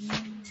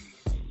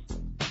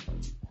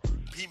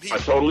 I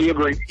totally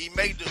agree. He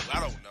may do. I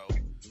don't know.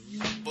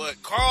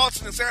 But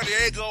Carlton in San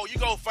Diego, you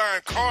go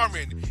find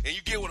Carmen and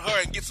you get with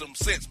her and get some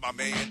sense, my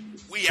man.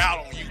 We out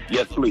on you.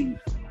 Yes, please.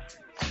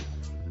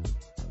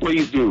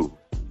 Please do.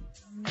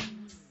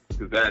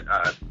 Because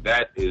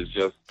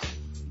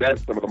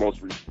that's some of the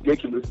most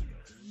ridiculous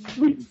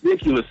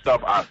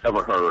stuff I've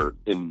ever heard.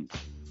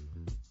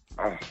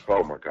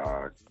 Oh my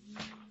God.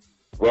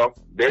 Well,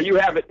 there you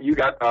have it. You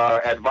got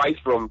advice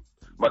from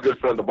my good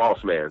friend, the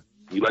boss man.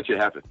 We let you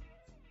have it.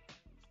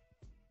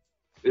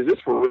 Is this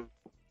for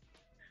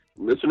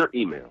listener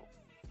email?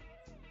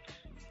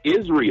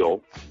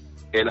 Israel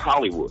in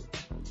Hollywood.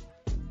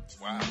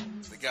 Wow.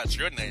 They got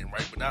your name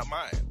right, but not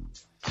mine.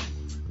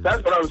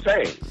 That's what I'm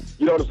saying.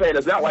 You know what I'm saying?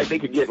 It's not like they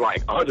could get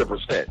like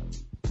 100%.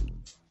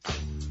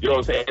 You know what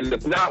I'm saying? And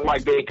it's not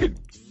like they could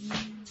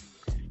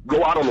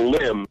go out on a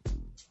limb,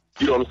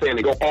 you know what I'm saying,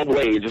 and go all the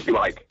way and just be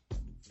like,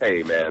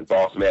 hey, man,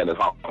 boss man in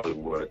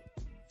Hollywood.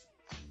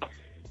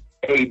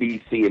 A,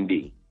 B, C, and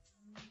D.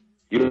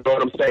 You know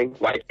what I'm saying?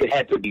 Like, it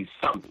had to be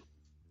something.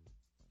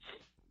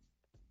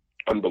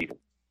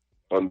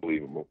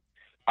 Unbelievable.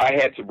 I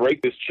had to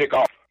break this chick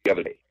off the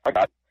other day. I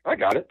got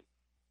it.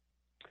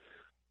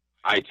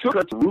 I took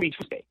her to Ruby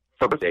Tuesday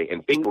for her birthday,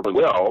 and things were going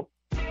well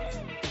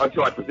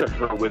until I presented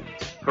her with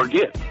her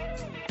gift.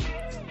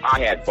 I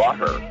had bought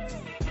her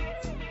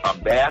a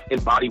Bath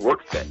and Body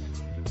Works set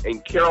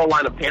and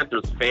Carolina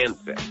Panthers fan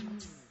set.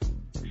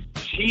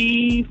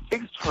 She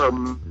fixed her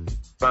mouth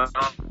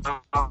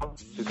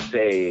to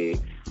say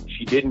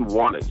she didn't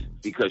want it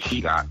because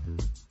she got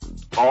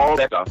all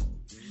that stuff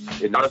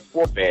and not a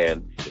sports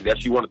fan, and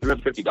that she wanted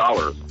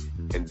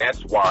 $350, and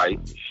that's why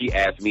she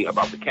asked me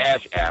about the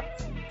Cash App,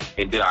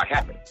 and did I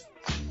have it?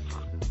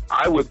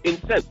 I was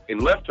incensed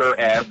and left her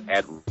ass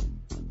at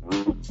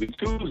Ruby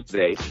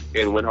Tuesday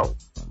and went home.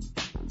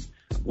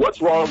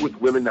 What's wrong with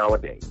women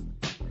nowadays?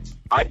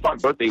 I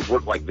thought birthdays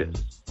work like this.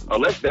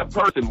 Unless that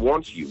person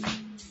wants you,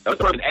 unless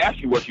the person asks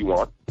you what you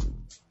want,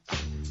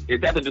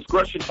 it's at the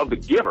discretion of the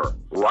giver,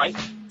 right?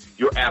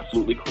 You're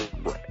absolutely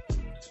correct.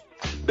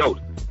 Note,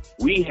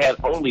 we had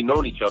only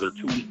known each other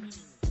 2 weeks,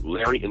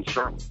 Larry and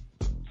Charlotte.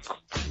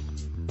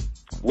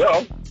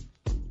 Well,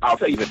 I'll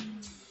tell you this.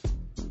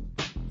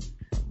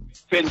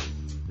 Since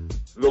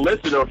the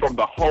listener from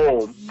the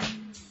home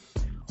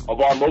of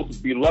our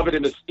most beloved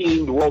and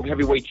esteemed world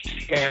heavyweight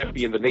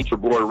champion, the Nature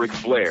Boy, Ric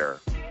Flair,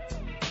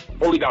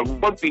 only got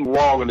one thing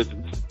wrong in this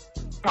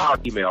entire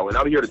email, and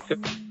I'm here to tell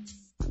you,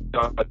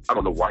 I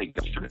don't know why he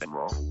got your name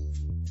wrong.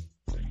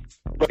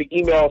 But the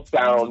email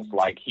sounds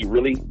like he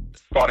really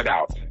thought it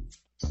out,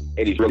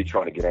 and he's really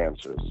trying to get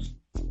answers.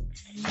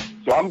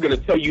 So I'm going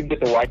to tell you did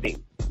the right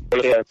thing.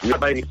 We're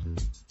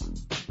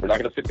not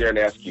going to sit there and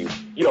ask you.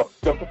 You know,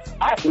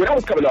 when I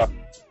was coming up,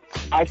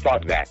 I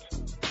thought that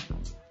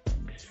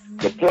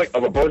the point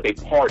of a birthday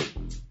party,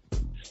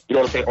 you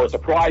know what I'm saying, or a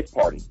surprise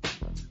party,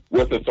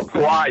 was the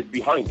surprise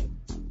behind it.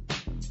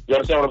 You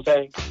understand what I'm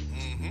saying?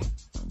 Mm-hmm.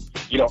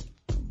 You know,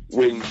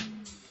 when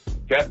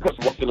that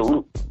person walks in the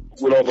room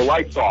with all the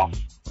lights off,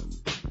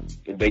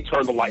 and they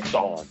turn the lights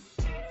on,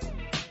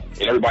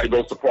 and everybody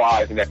goes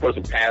surprised, and that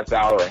person passes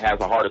out or has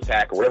a heart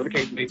attack or whatever the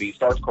case may be,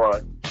 starts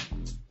crying,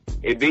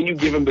 and then you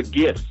give them the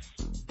gifts.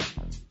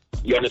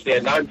 You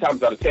understand? 9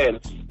 times out of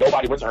 10,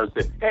 nobody went to her and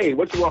said, hey,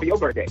 what you want for your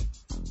birthday?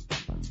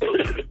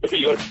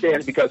 You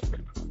understand? Because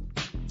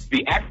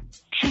the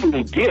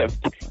actual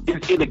gift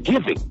is in the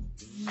giving.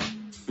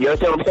 You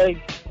understand what I'm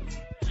saying?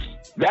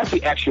 That's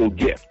the actual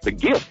gift. The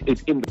gift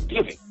is in the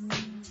giving.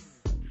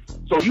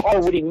 So you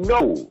already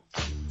know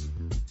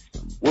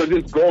where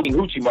this golden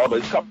hoochie mama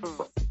is coming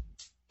from.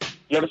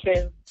 You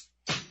understand?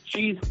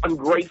 She's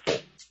ungrateful.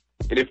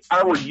 And if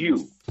I were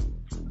you,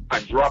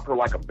 I'd drop her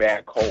like a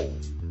bad coal.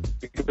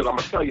 Because I'm going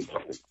to tell you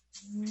something.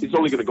 It's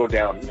only going to go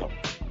downhill.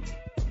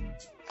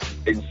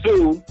 And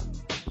soon,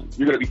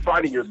 you're going to be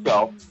finding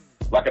yourself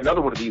like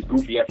another one of these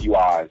goofy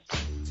FUIs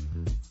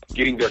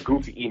getting their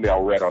goofy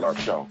email read on our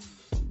show.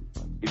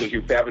 Because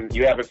you haven't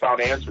found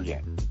an answer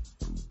yet.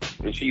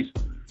 And she's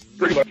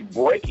pretty much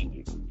breaking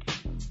you.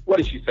 What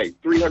did she say?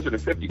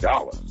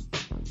 $350.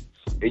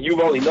 And you've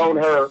only known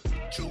her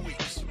 2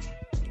 weeks.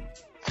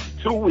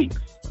 2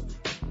 weeks.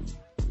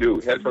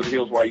 Dude, head for the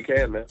hills while you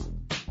can, man.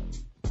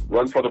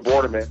 Run for the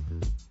border, man.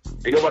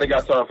 Ain't nobody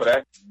got time for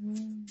that.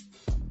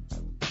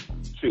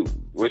 Shoot.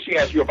 When she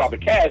asked you about the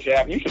Cash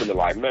App, you should have been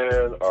like,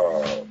 man,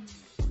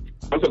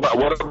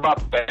 what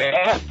about the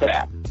ass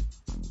app?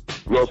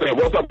 You know what I'm saying?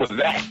 What's up with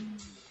that?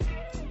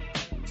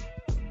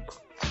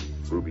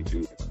 Ruby,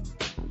 too.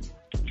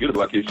 She'd have been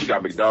like, if she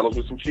got McDonald's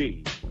with some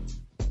cheese.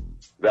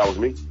 That was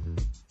me.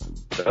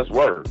 That's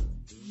word.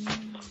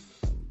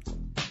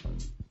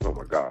 Oh,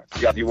 my God.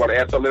 You want to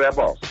add something to that,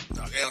 boss?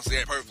 No, you answer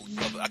that perfectly,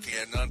 brother. I can't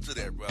add nothing to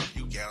that, brother.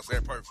 You can answer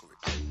that perfectly.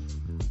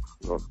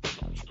 Oh,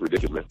 it's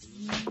ridiculous,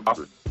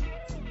 man.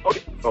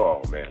 Okay.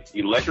 Oh, man.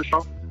 Electric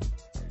shock?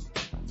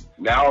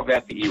 Now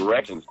that the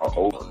erections are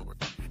over.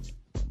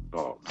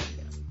 Oh, man.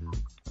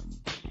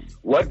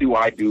 What do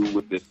I do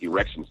with this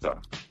erection stuff?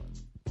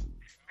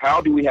 How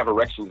do we have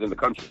erections in the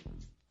country?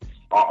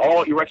 Are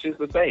all erections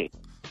the same?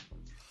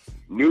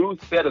 New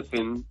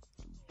citizens.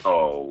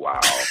 Oh,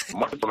 wow.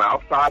 Money from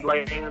outside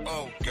land.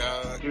 Oh,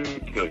 God. You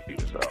kill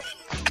yourself.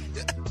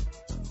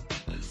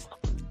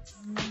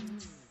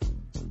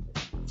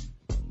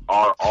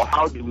 Or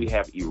how do we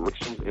have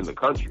erections in the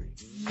country?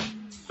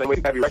 Same way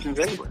we have erections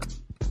anywhere.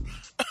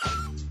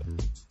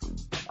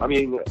 I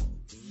mean,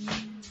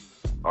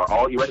 are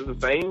all erections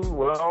the same?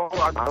 Well,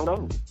 I don't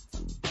know.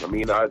 I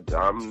mean,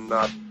 I'm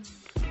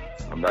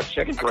not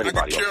checking for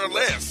anybody else. I could care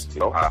less. You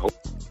know, I hope.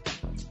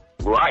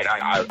 Right.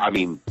 I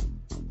mean,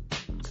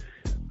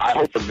 I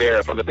hope for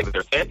the things that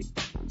they're saying.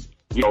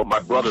 You know,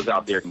 my brother's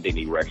out there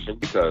condemning erection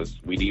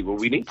because we need what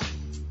we need.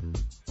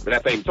 But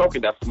that same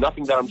token, that's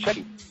nothing that I'm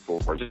checking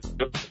for. Just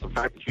the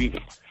fact that you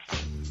even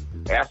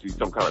ask me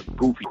some kind of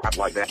goofy crap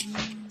like that. You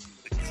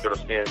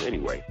understand?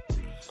 Anyway,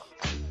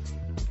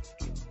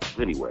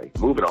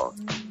 moving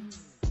on.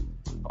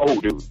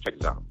 Oh, dude, check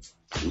this out.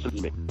 Listen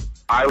to me.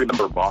 I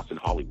remember Boston,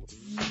 Hollywood.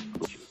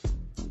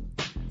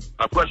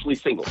 I'm freshly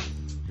single.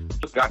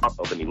 Just got out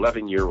of an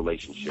 11-year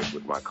relationship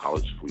with my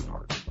college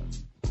sweetheart.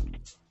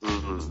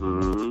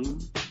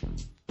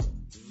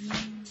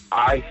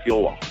 I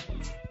feel lost.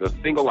 The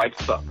single life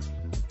sucks.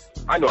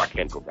 I know I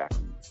can't go back.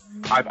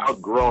 I've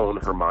outgrown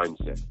her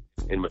mindset.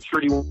 And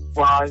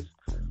maturity-wise,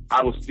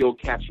 I was still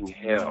catching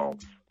hell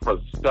for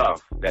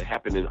stuff that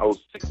happened in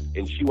 06,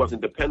 and she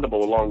wasn't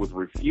dependable, along with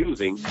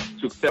refusing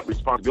to accept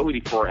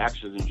responsibility for her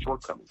actions and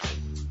shortcomings.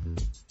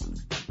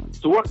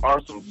 So what are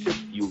some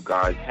tips you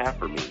guys have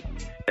for me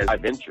as I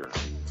venture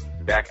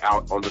back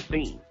out on the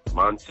scene?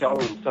 Montel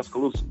and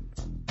Tuscaloosa.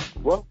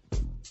 Well,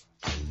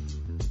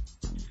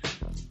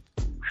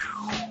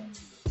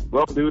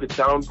 dude, it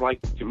sounds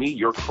like to me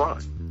you're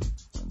crying.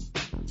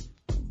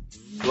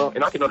 Well,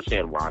 and I can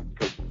understand why,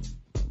 because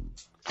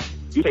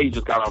you say you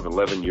just got out of an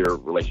 11-year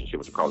relationship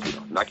with your college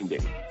sweetheart, and I can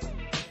dig it.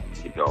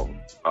 You know,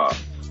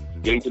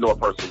 getting to know a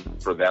person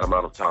for that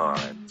amount of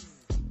time,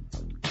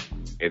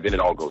 and then it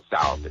all goes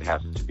south. It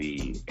has to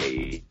be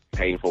a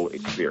painful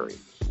experience.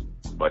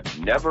 But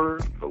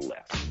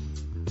nevertheless,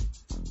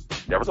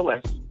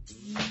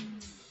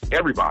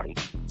 everybody,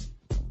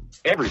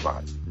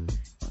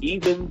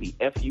 even the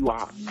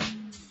FUI,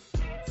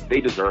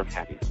 they deserve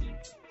happiness.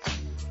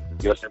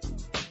 You understand?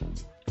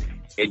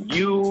 And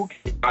you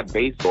cannot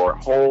base your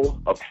whole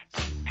of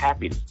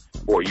happiness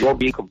or your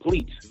being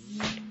complete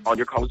on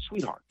your college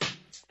sweetheart.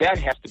 That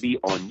has to be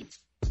on you.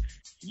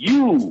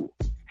 You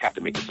have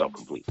to make yourself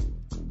complete.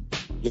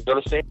 You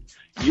understand?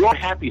 Your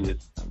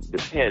happiness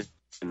depends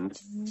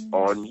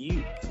on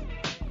you.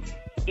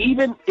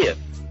 Even if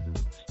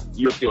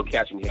you're still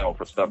catching hell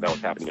for stuff that was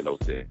happening in those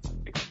days.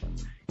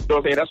 You know what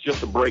I'm saying? That's just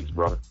the breaks,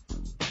 brother.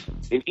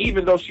 And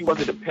even though she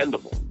wasn't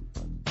dependable,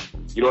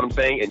 you know what I'm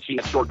saying? And she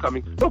had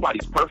shortcomings.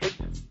 Nobody's perfect.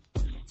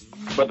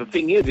 But the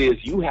thing is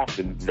you have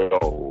to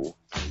know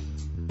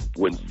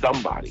when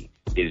somebody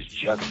is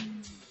just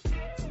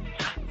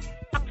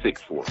toxic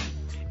for you.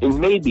 And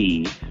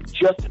maybe,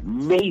 just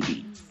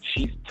maybe,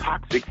 she's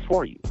toxic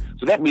for you.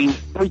 So that means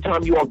every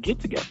time you all get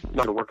together, it's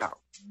not going to work out.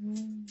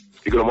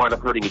 You're going to wind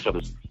up hurting each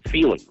other's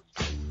feelings.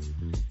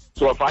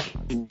 So if I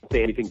can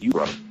say anything to you,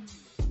 brother,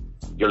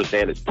 you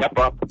understand, is step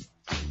up,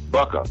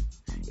 buck up,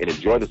 and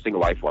enjoy the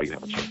single life while you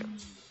have a chance.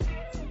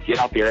 Get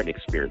out there and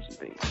experience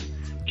some things.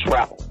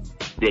 Travel.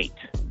 Date.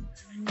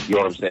 You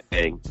know what I'm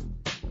saying?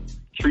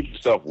 Treat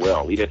yourself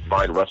well. Eat at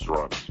fine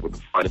restaurants with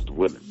the finest of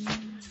women.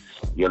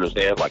 You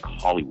understand? Like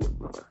Hollywood,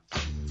 brother.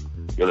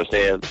 You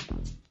understand?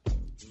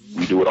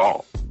 We do it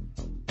all.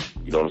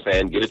 You know what I'm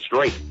saying? Get it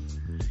straight.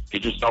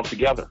 Get yourself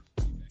together.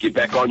 Get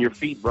back on your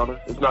feet, brother.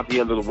 It's not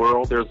the end of the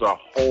world. There's a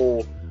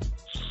whole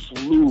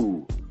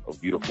slew of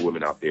beautiful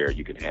women out there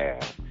you can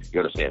have.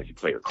 You understand? If you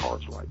play your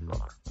cards right,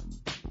 brother.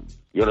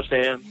 You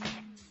understand?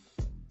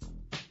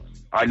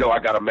 I know I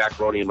got a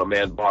macaroni and my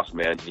man, boss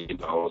man, you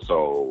know,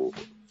 so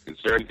is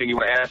there anything you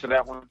want to add to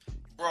that one?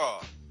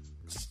 Bruh,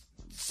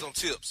 some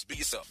tips. Be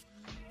yourself.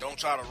 Don't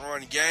try to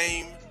run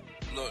game.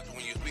 Look,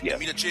 when you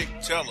meet a chick,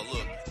 tell her,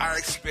 look, I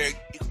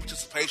expect equal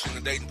participation in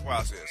the dating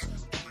process.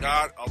 Do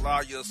not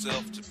allow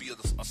yourself to be a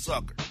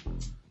sucker,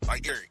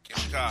 like Eric in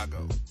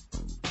Chicago.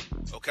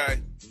 Okay?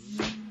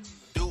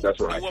 That's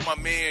right. Do what my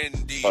man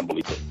did.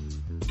 Unbelievable.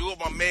 Do what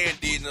my man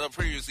did in the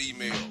previous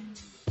email.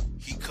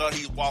 He because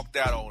he walked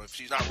out on. If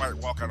she's not right,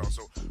 walk out on.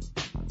 So,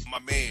 my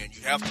man,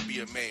 you have to be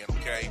a man,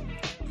 okay?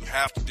 You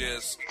have to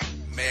just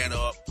man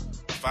up,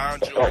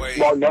 find your way,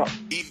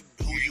 be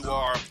who you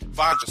are,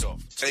 find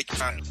yourself, take your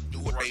time, do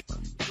it right.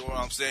 You know what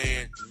I'm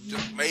saying?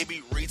 Just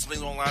maybe read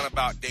something online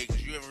about dating,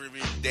 because you haven't really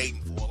been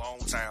dating for a long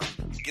time.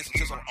 Get some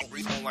tips on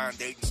read some online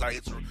dating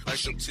sites or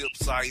relationship tip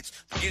sites.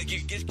 Give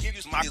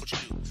you some ideas what you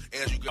do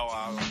as you go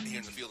out here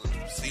in the field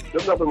and see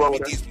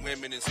these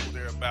women and see what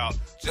they're about.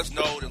 Just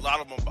know that a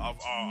lot of them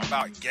are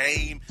about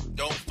game.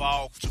 Don't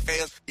fall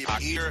fast. Get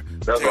here,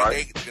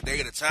 take a day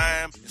at a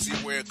time and see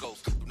where it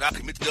goes. Do not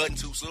commit to nothing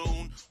too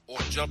soon or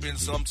jump in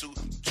some too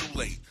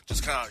late.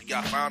 Just kind of, you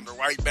got to find the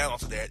right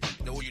balance of that.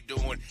 Know what you're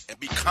doing and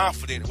be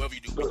confident in whatever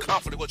you do. Be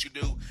confident in what you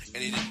do,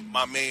 and then,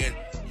 my man,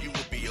 you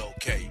will be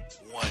okay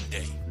one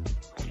day.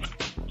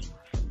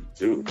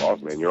 Dude, boss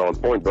man, you're on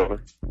point,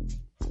 brother.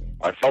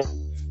 I felt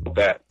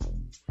that.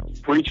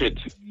 Preach it.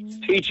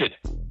 Teach it.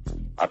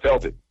 I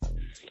felt it.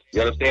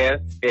 You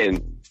understand?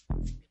 And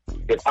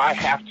if I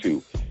have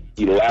to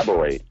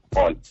elaborate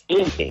on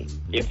anything,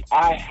 if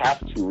I have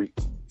to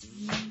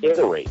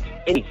reiterate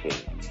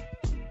anything,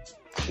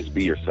 just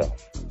be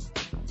yourself.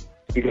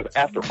 Because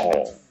after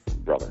all,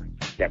 brother,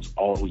 that's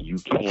all you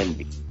can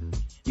be.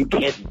 You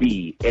can't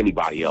be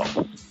anybody else.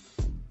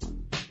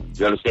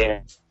 You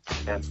understand?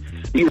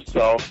 Be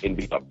yourself and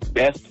be the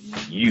best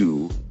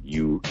you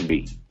can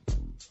be.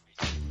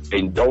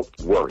 And don't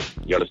worry.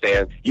 You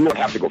understand? You won't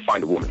have to go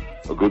find a woman.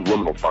 A good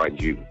woman will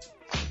find you.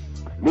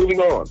 Moving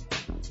on.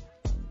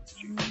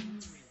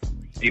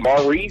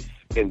 Maurice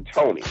and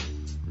Tony.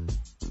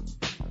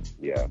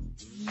 Yeah.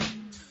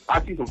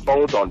 I see some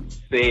phones on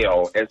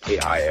sale,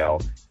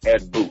 SAIL,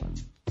 at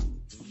Boots.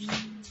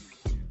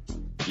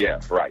 Yeah,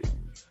 right.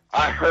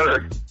 I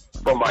heard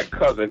from my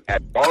cousin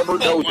at Barber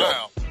Dojo.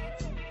 Wow.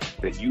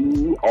 That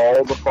you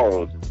all the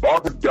phones,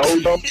 Barber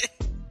Dojo.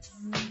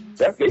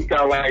 That's kind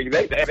of like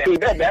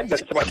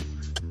that's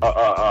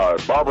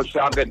like barber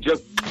shop that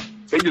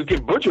they just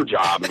get butcher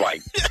jobs,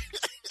 like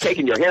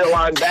taking your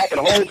hairline back and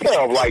a whole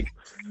tail, like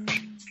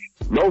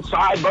no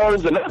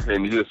sideburns or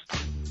nothing, just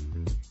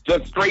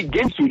straight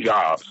Ginsu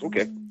jobs.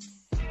 Okay,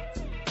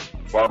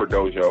 Barber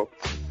Dojo.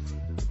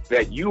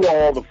 That you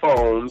all the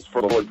phones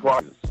for the Lord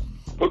prizes.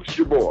 Hooks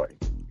your boy.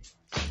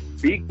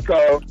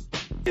 Because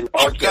in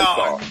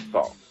Arkansas.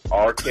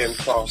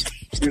 Arkansas.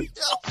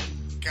 Oh,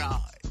 God.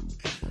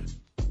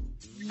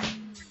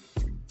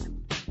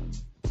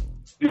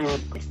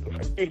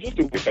 Dude, just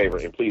do me a favor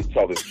and please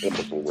tell this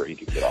imbecile where he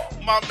can get off.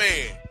 My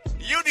man,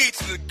 you need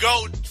to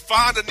go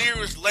find the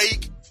nearest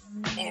lake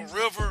or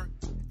river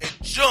and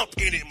jump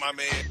in it, my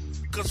man.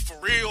 Because for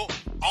real,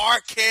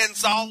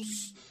 Arkansas,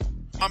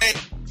 my man,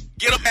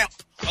 get a map,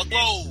 a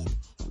globe,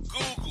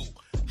 Google.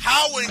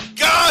 How in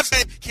God's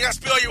name can I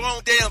spell your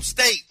own damn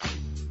state?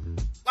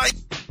 Like,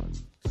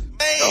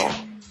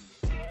 man,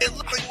 it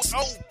looked like it was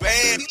so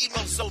bad. He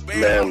emailed so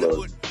bad. Man, we're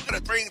going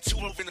to bring two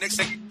of them in the next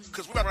segment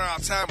because we're running out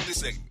of time in this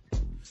segment.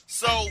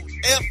 So,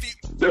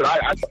 Dude,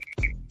 I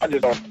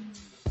just don't,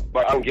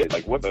 but I don't get,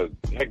 like, what the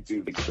heck do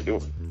you think they're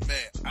doing? Man,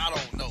 I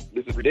don't know.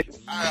 This is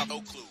ridiculous. I have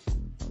no clue.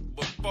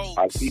 But, folks,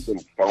 I see some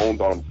phones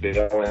on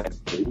sale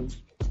at Boots.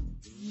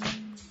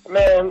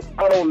 Man,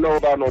 I don't know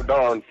about no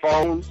darn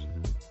phones.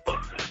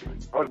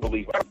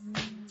 Unbelievable.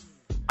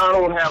 I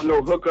don't have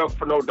no hookup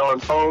for no darn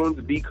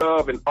phones.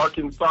 D-Cub in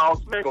Arkansas.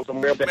 Man, go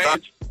somewhere that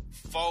country.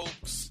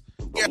 Folks,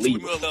 yeah, two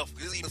emails left.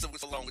 This email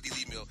is along with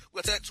these emails.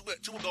 We'll take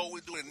two ago.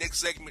 We're doing the next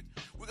segment.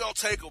 We're going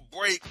to take a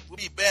break. We'll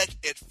be back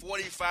at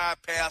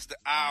 45 past the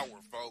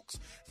hour, folks.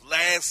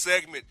 Last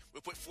segment.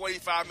 We'll put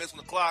 45 minutes on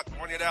the clock,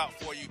 run it out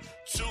for you.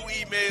 2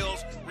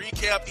 emails,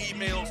 recap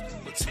emails,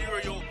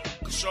 material,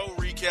 show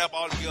recap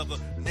all together.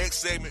 Next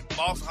segment,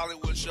 Boston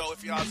Hollywood Show,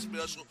 FUI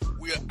Special.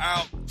 We are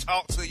out.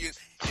 Talk to you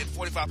at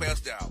 45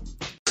 past the hour.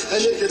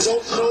 And if you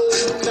don't know,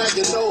 now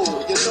you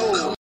know, you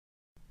know.